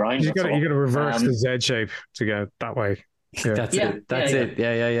other way around. You That's got to all. reverse the Z shape to get that way. Yeah. That's Yeah, it. yeah, That's yeah, it.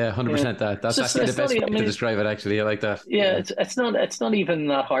 Yeah. Yeah. Yeah. yeah. 100% that. That's It's just actually the it's not. best I way to mean, describe it, actually. I like that. yeah, it's not even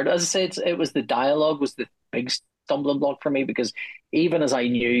that hard. As I say, it was the dialogue was the big stumbling block for me because even as I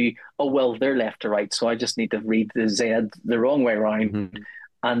knew, oh well, they're left to right, so I just need to read the Z the wrong way around, Mhm.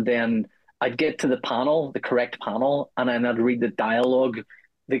 and then I'd get to the panel, the correct panel, and then I'd read the dialogue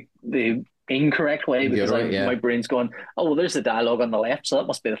the incorrect way The because other way. my Yeah. brain's going, oh well, there's the dialogue on the left, so that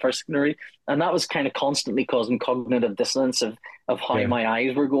must be the first thing to read, and that was kind of constantly causing cognitive dissonance of how Yeah. my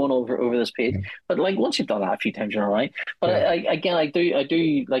eyes were going over this page. Yeah. But like once you've done that a few times, you're all right. But Yeah. again, I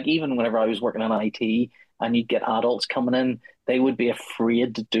do like even whenever I was working in IT and you'd get adults coming in, they would be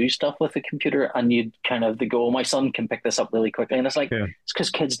afraid to do stuff with the computer, and you'd kind of they go, oh, my son can pick this up really quickly, and it's like Yeah. it's because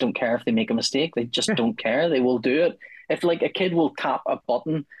kids don't care if they make a mistake; they just Yeah. don't care. They will do it. If like a kid will tap a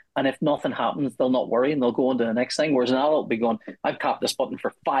button. And if nothing happens, they'll not worry and they'll go on to the next thing. Whereas an adult will be going, I've tapped this button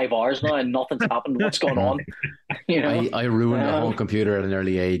for 5 hours now and nothing's happened. What's going on? You know? I ruined a home Um, computer at an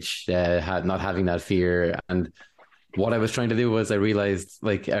early age, had not having that fear. And what I was trying to do was I realized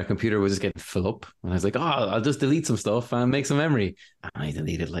like our computer was just getting full up. And I was like, oh, I'll just delete some stuff and make some memory. And I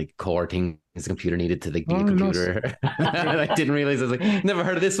deleted like core things the computer needed to like be Oh, a nice. computer. And I didn't realize I was like, never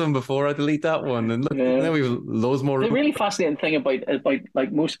heard of this one before. I delete that one. And look, yeah. now we have loads more. The really fascinating thing about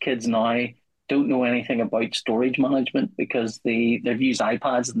like most kids now don't know anything about storage management because they've used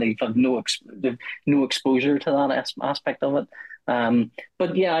iPads and they've no exposure to that aspect of it.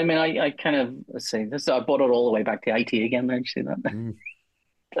 But yeah, I mean, I kind of let's see this. I brought it all the way back to IT again. There, you see that? Mm.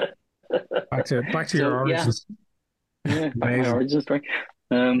 Back to your So yeah, origins. yeah, back to my Amazing. origin story.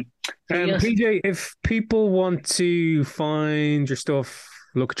 So yes, PJ, if people want to find your stuff,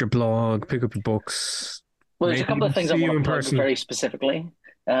 look at your blog, pick up your books, well, there's a maybe couple even of things I see you want in to plug person. very specifically.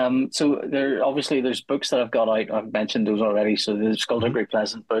 So there's books that I've got out. I've mentioned those already. So the Skullduggery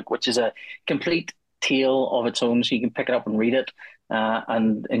Pleasant book, which is a complete tale of its own, so you can pick it up and read it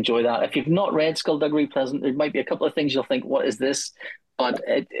and enjoy that. If you've not read Skullduggery Pleasant, there might be a couple of things you'll think, "What is this?" But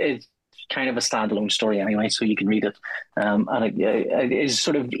it's kind of a standalone story anyway, so you can read it. And it is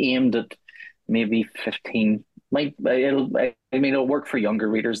sort of aimed at maybe 15. It'll work for younger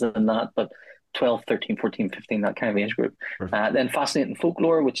readers than that, but 12, 13, 14, 15, that kind of age group. Then Fascinating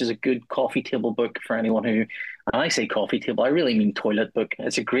Folklore, which is a good coffee table book for anyone who, and I say coffee table, I really mean toilet book.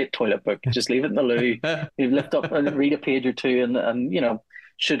 It's a great toilet book. Just leave it in the loo, you lift up and read a page or two, and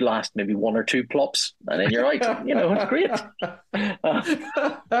should last maybe one or two plops, and then you're out. It's great.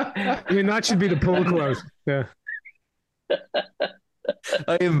 I mean, that should be the pull quote. Yeah.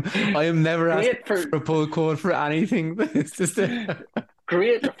 I am never Great asking for a pull quote for anything. It's just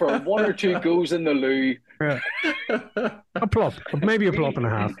Great for one or two goes in the loo. Yeah. A plop, maybe a plop and a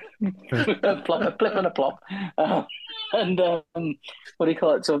half. A plip and a plop. And what do you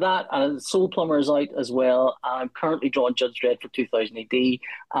call it? So that and Soul Plumber is out as well. I'm currently drawing Judge Dredd for 2000 AD,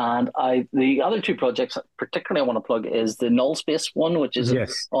 and the other two projects particularly I want to plug is the Null Space one, which is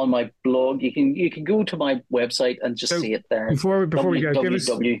Yes. on my blog. You can go to my website and just see it there. Before we go,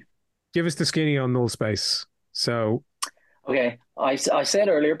 www. give us the skinny on Null Space. So Okay, I said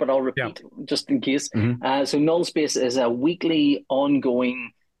earlier, but I'll repeat just in case. Mhm. So Null Space is a weekly,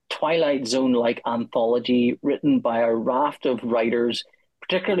 ongoing Twilight Zone-like anthology written by a raft of writers,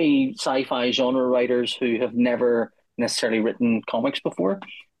 particularly sci-fi genre writers who have never necessarily written comics before.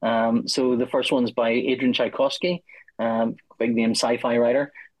 So the first one's by Adrian Tchaikovsky, big name sci-fi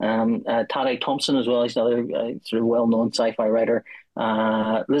writer. Tade Thompson as well. He's another sort of well-known sci-fi writer.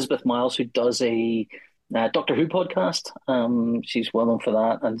 Elizabeth Miles, who does a Doctor Who podcast. She's well known for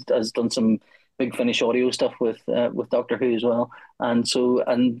that and has done some big Finish audio stuff with Doctor Who as well. And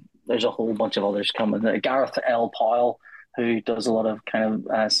there's a whole bunch of others coming. Gareth L. Powell, who does a lot of kind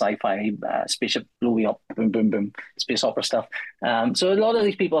of sci-fi spaceship blowy up, boom, boom, boom, space opera stuff. So a lot of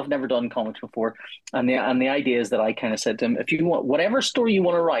these people have never done comics before, and the idea is that I kind of said to him, if you want whatever story you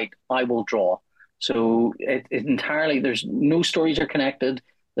want to write, I will draw. So it entirely there's no stories are connected.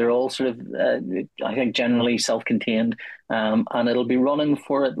 They're all sort of, I think, generally self-contained, and it'll be running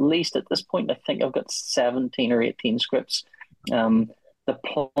for at least at this point. I think I've got 17 or 18 scripts. Um, the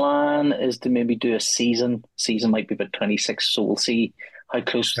plan is to maybe do a season. Season might be about 26, so we'll see how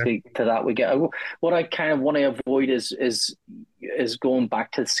close to that we get. What I kind of want to avoid is going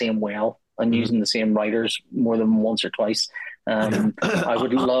back to the same well and using the same writers more than once or twice. I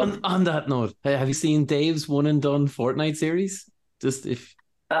would love. On that note, have you seen Dave's one and done Fortnite series? Just if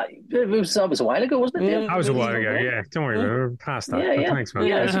That was a while ago, wasn't it? Yeah. That was a while ago. Yeah, don't worry, we're past that. Yeah, But yeah, thanks, man.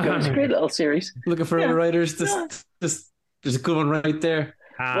 yeah. It's a great little series. looking for writers, just there's a good one right there.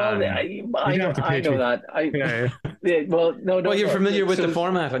 Well, I know that. Yeah. Well, no. Well, you're familiar with the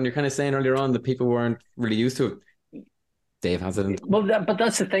format, and you're kind of saying earlier on that people weren't really used to it. Dave has it. Well, but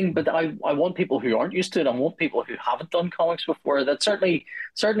that's the thing. But I want people who aren't used to it. I want people who haven't done comics before. That's certainly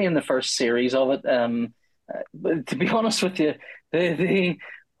in the first series of it. But to be honest with you,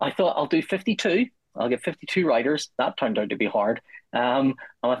 I thought I'll do 52. I'll get 52 writers. That turned out to be hard. And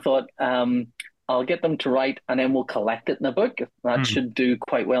I thought I'll get them to write, and then we'll collect it in a book. That should do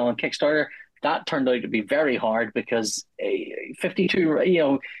quite well on Kickstarter. That turned out to be very hard because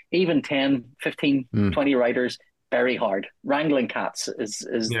 52, even 10, 15, 20 writers, very hard. Wrangling cats is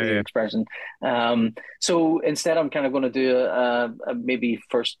the expression. So instead, I'm kind of going to do a maybe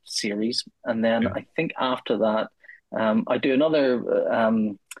first series, and then I think after that, I do another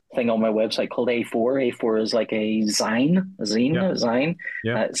thing on my website called A4. A4 is like a zine.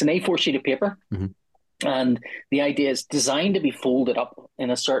 Yeah. It's an A4 sheet of paper. And the idea is designed to be folded up in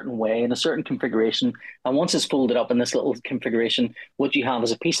a certain way, in a certain configuration. And once it's folded up in this little configuration, what you have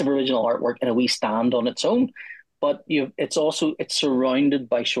is a piece of original artwork and a wee stand on its own. But it's surrounded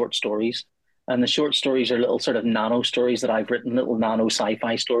by short stories. And the short stories are little sort of nano stories that I've written, little nano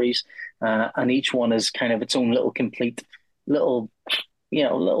sci-fi stories. And each one is kind of its own little complete little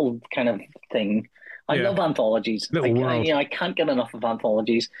kind of thing. I love anthologies. I can't get enough of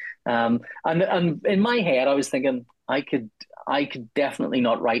anthologies. And in my head, I was thinking I could definitely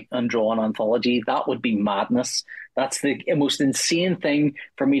not write and draw an anthology. That would be madness. That's the most insane thing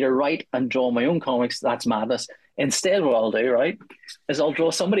for me to write and draw my own comics. That's madness. Instead, what I'll do, right, is I'll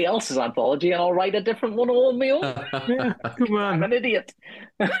draw somebody else's anthology and I'll write a different one on my own. Come on. I'm an idiot.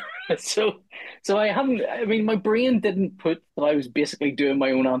 So I haven't, my brain didn't put that I was basically doing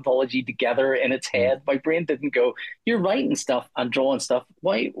my own anthology together in its head. My brain didn't go, you're writing stuff and drawing stuff.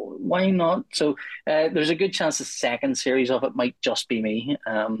 Why not? So there's a good chance the second series of it might just be me.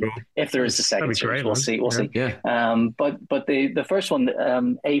 If there is a second series, we'll see. Yeah. But the first one,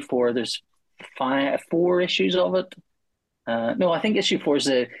 A4, there's 4 issues of it. No, I think issue 4 is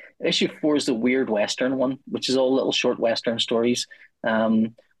the weird Western one, which is all little short Western stories,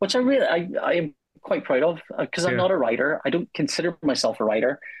 which I am quite proud of because I'm not a writer. I don't consider myself a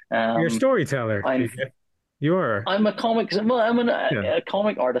writer. You're a storyteller. You are. I'm a comic. Well, I'm a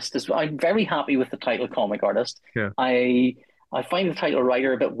comic artist. I'm very happy with the title comic artist. Yeah. I find the title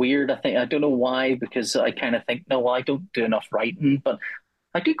writer a bit weird. I don't know why, because I kind of think, no, I don't do enough writing, but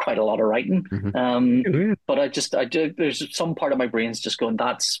I do quite a lot of writing, but I do. There's some part of my brain's just going,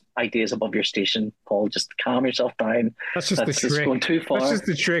 "That's ideas above your station, Paul. Just calm yourself down. That's just the trick. Going too far. That's just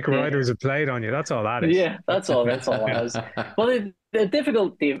the trick writers have played on you. That's all that is. Yeah, that's all that is. Well, the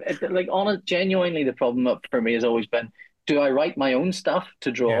difficulty, genuinely, the problem for me has always been: do I write my own stuff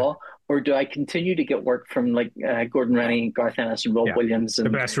to draw? Or do I continue to get work from like Gordon Rennie, Garth Ennis, and Rob Williams, and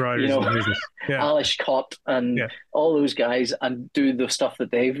the best writers in the business, Alish Cott, and all those guys, and do the stuff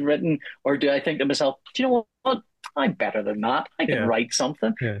that they've written? Or do I think to myself, do you know what? I'm better than that. I can write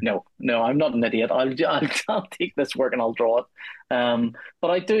something. No, I'm not an idiot. I'll take this work and I'll draw it.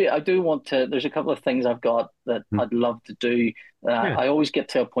 But I do want to. There's a couple of things I've got that I'd love to do. I always get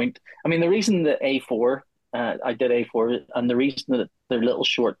to a point. The reason that A4, I did A4, and the reason that they're little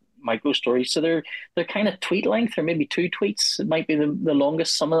short micro stories, so they're kind of tweet length, or maybe 2 tweets. It might be the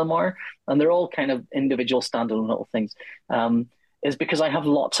longest some of them are, and they're all kind of individual standalone little things. Is because I have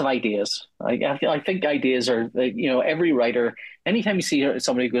lots of ideas. I think ideas are, every writer, anytime you see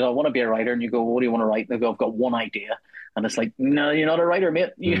somebody who goes, I want to be a writer, and you go, what do you want to write? And they go, I've got one idea. And it's like, no, you're not a writer,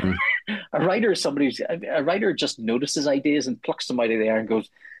 mate. A writer is a writer just notices ideas and plucks them out of the air and goes,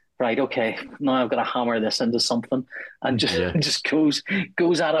 right, okay, now I've got to hammer this into something, and just goes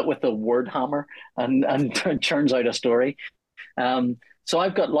at it with a word hammer and churns out a story. So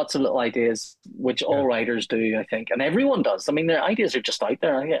I've got lots of little ideas, which all writers do, I think, and everyone does. Their ideas are just out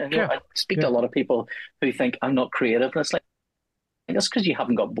there. I speak to a lot of people who think I'm not creative, and it's like, that's because you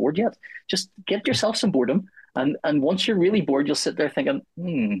haven't got bored yet. Just get yourself some boredom, and once you're really bored, you'll sit there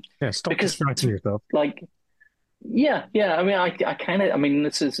thinking, stop distracting yourself. yeah. I mean, I kind of, I mean,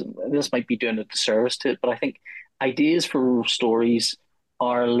 this might be doing a disservice to it, but I think ideas for stories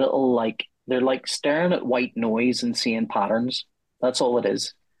are a little like they're like staring at white noise and seeing patterns. That's all it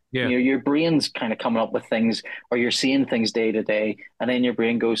is. Yeah. You know, your brain's kind of coming up with things, or you're seeing things day to day, and then your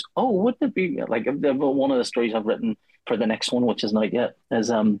brain goes, "Oh, wouldn't it be like one of the stories I've written for the next one, which is not yet,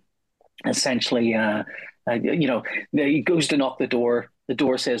 is essentially, you know, he goes to knock the door. The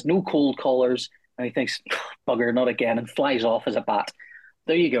door says no cold callers, and he thinks, bugger, not again, and flies off as a bat.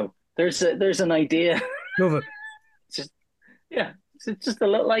 There you go. There's an idea. Love it. It's just yeah, it's just a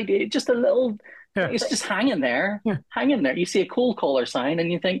little idea, just a little. Yeah. It's just hanging there, Yeah. hanging there. You see a cold caller sign, and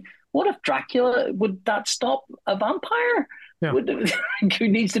you think, what if Dracula would that stop a vampire? Yeah. Would who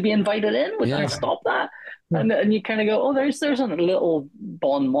needs to be invited in? Would Yeah. that stop that? Yeah. And you kind of go, oh, there's a little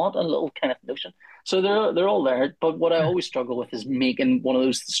bon mot, a little kind of notion. So they're all there. But what I Yeah. always struggle with is making one of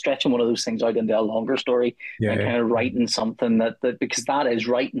those stretching one of those things out into a longer story Yeah. and Yeah. kind of writing something that because that is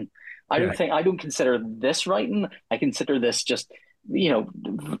writing. Yeah. I don't consider this writing. I consider this just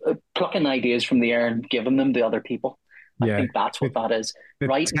plucking ideas from the air and giving them to other people. I Yeah. think that's what that is. The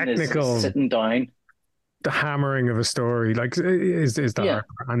Writing is technical, sitting down. the hammering of a story, like is the Yeah. hard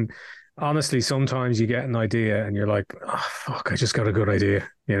part. And honestly, sometimes you get an idea and you're like, oh fuck, I just got a good idea,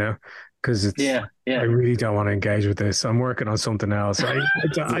 because Yeah, I yeah. really don't want to engage with this. I'm working on something else. I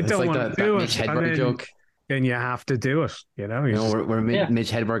It's don't like want that, to do Mitch it. And Hedberg then, joke. then you have to do it. You You know, just, where Yeah.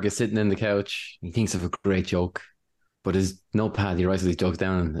 Mitch Hedberg is sitting in the couch. He thinks of a great joke, but his notepad, he writes these jokes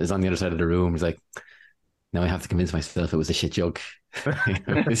down, is on the other side of the room. He's like, now I have to convince myself it was a shit joke.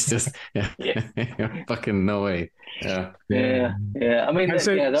 It's just, yeah, Yeah. fucking no way. Yeah. Yeah, yeah. I mean, And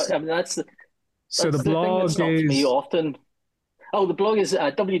so, I mean, that's so the the thing that blog stops me is, often. Oh, the blog is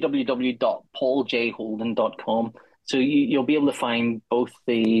www.pauljholden.com. So you'll be able to find both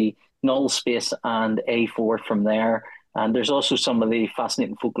the null space and A4 from there. And there's also some of the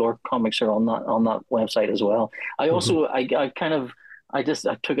fascinating folklore comics are on that website as well. I Mhm. also I kind of I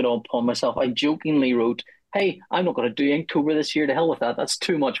took it all upon myself. I jokingly wrote, "Hey, I'm not going to do Inktober this year. To hell with that. That's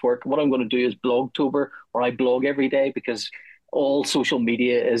too much work. What I'm going to do is Blogtober, or I blog every day because all social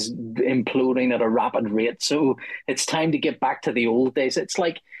media is imploding at a rapid rate. So it's time to get back to the old days. It's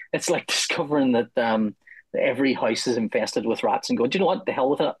like discovering that every house is infested with rats and going, do you know what? The hell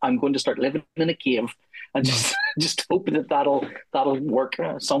with it. I'm going to start living in a cave and just just hoping that that'll work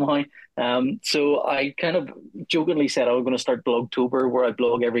somehow. So I kind of jokingly said I was going to start Blogtober, where I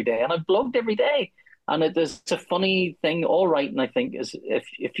blog every day, and I've blogged every day. And it's a funny thing. All writing, I think, is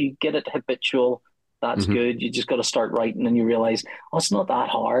if you get it habitual, that's Mhm. good. You just got to start writing, and you realize, oh, it's not that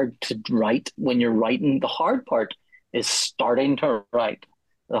hard to write when you're writing. The hard part is starting to write.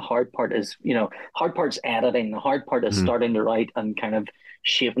 The hard part is, hard part's editing. The hard part is Mhm. starting to write and kind of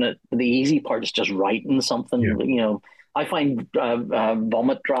shaping it. The easy part is just writing something. Yeah. I find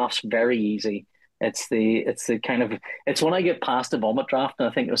vomit drafts very easy. It's the kind of it's when I get past the vomit draft and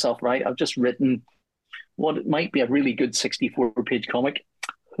I think to myself, right, I've just written what might be a really good 64-page comic.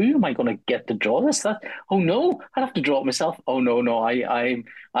 Who am I going to get to draw this? Oh no, I'd have to draw it myself. Oh no, I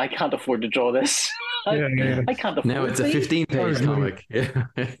can't afford to draw this. Yeah, yeah. I can't Now afford it's a these. 15-page Sorry. comic. Yeah.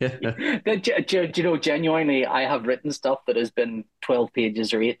 Genuinely, I have written stuff that has been 12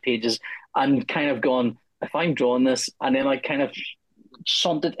 pages or 8 pages and kind of gone, if I'm drawing this, and then I kind of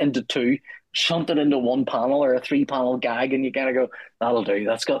shunt it into two, shunt it into one panel or a 3-panel gag, and you kind of go, that'll do.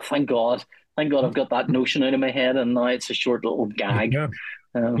 Thank God. Thank God I've got that notion out of my head, and now it's a short little gag. Yeah.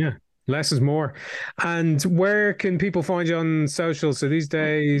 Um, Yeah. Less is more. And where can people find you on social? So these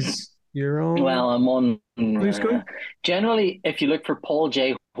days you're on Well, I'm on Blue Sky? generally, if you look for Paul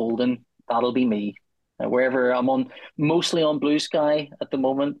J. Holden, that'll be me. Wherever I'm on, mostly on Blue Sky at the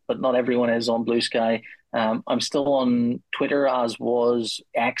moment, but not everyone is on Blue Sky. I'm still on Twitter, as was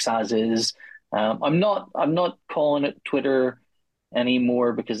X, as is. I'm not calling it Twitter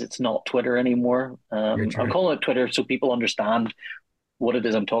anymore because it's not Twitter anymore. You're I'm true. calling it Twitter so people understand what it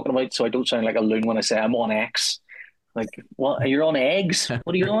is I'm talking about, so I don't sound like a loon when I say I'm on X. Like, what? You're on eggs?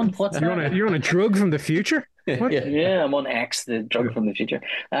 What are you on? What's that? You're on a drug from the future? What? Yeah. Yeah, I'm on X, the drug from the future.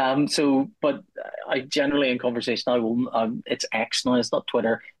 But I generally in conversation, I will. It's X now. It's not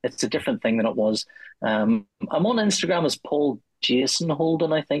Twitter. It's a different thing than it was. I'm on Instagram as Paul Jason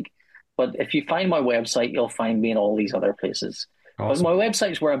Holden, I think. But if you find my website, you'll find me in all these other places. But Awesome. my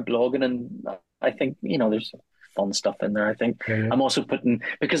website's where I'm blogging, and I think there's fun stuff in there. I think Yeah, yeah. I'm also putting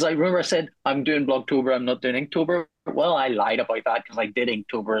because I remember I said I'm doing Blogtober, I'm not doing Inktober. Well, I lied about that because I did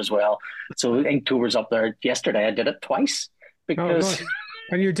Inktober as well. So Inktober's up there. Yesterday I did it twice Oh, because nice. And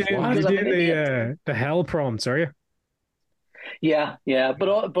What? you're because I'm an doing idiot. the hell prompts, are you? Yeah, but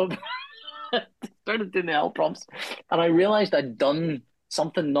Started doing the L prompts, and I realized I'd done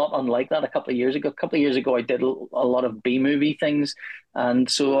something not unlike that a couple of years ago. A couple of years ago, I did a lot of B movie things, and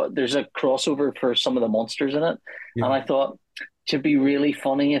so there's a crossover for some of the monsters in it. Yeah. And I thought it should be really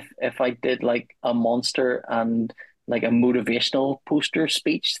funny if I did like a monster and like a motivational poster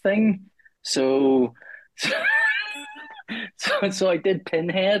speech thing. So so I did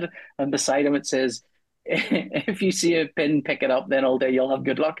Pinhead, and beside him it says, "If you see a pin, pick it up. Then all day you'll have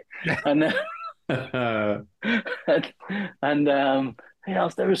good luck." And and yeah,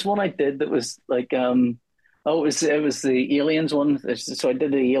 there was one I did that was like oh, it was the aliens one. So I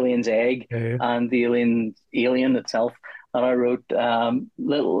did the aliens egg and the alien itself, and I wrote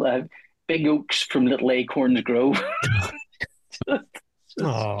little big oaks from little acorns grow.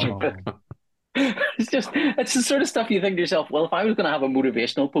 Stupid. It's the sort of stuff you think to yourself, well, if I was going to have a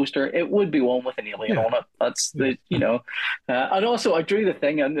motivational poster, it would be one with an alien on it. That's the, and also I drew the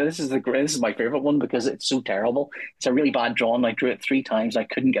thing, and this is my favorite one because it's so terrible. It's a really bad drawing. I drew it 3 times. I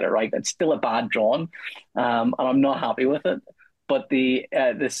couldn't get it right. It's still a bad drawing, and I'm not happy with it. But the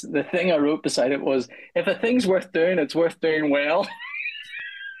thing I wrote beside it was, if a thing's worth doing, it's worth doing well.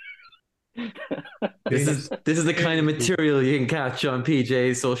 This is the kind of material you can catch on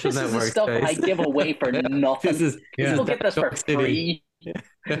PJ's social network. This is the stuff I give away for nothing. People get this for free.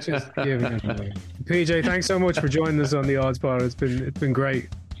 Just giving it away. PJ, thanks so much for joining us on the Odds Pod. It's been great.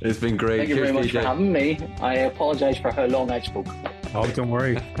 It's been great. Thank you very much for having me. I apologize for how long I spoke. Oh, don't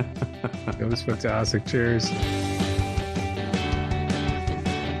worry. It was fantastic. Cheers.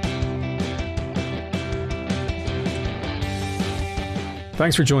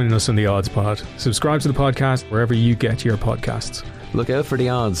 Thanks for joining us on the Odds Pod. Subscribe to the podcast wherever you get your podcasts. Look out for the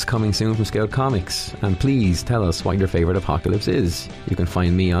odds coming soon from Scout Comics, and please tell us what your favourite apocalypse is. You can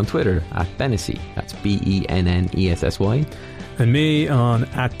find me on Twitter at Bennessy, that's BENNESSY, and me on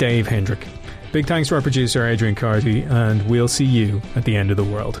at Dave Hendrick. Big thanks to our producer Adrian Carty, and we'll see you at the end of the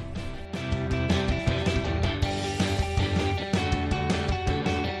world.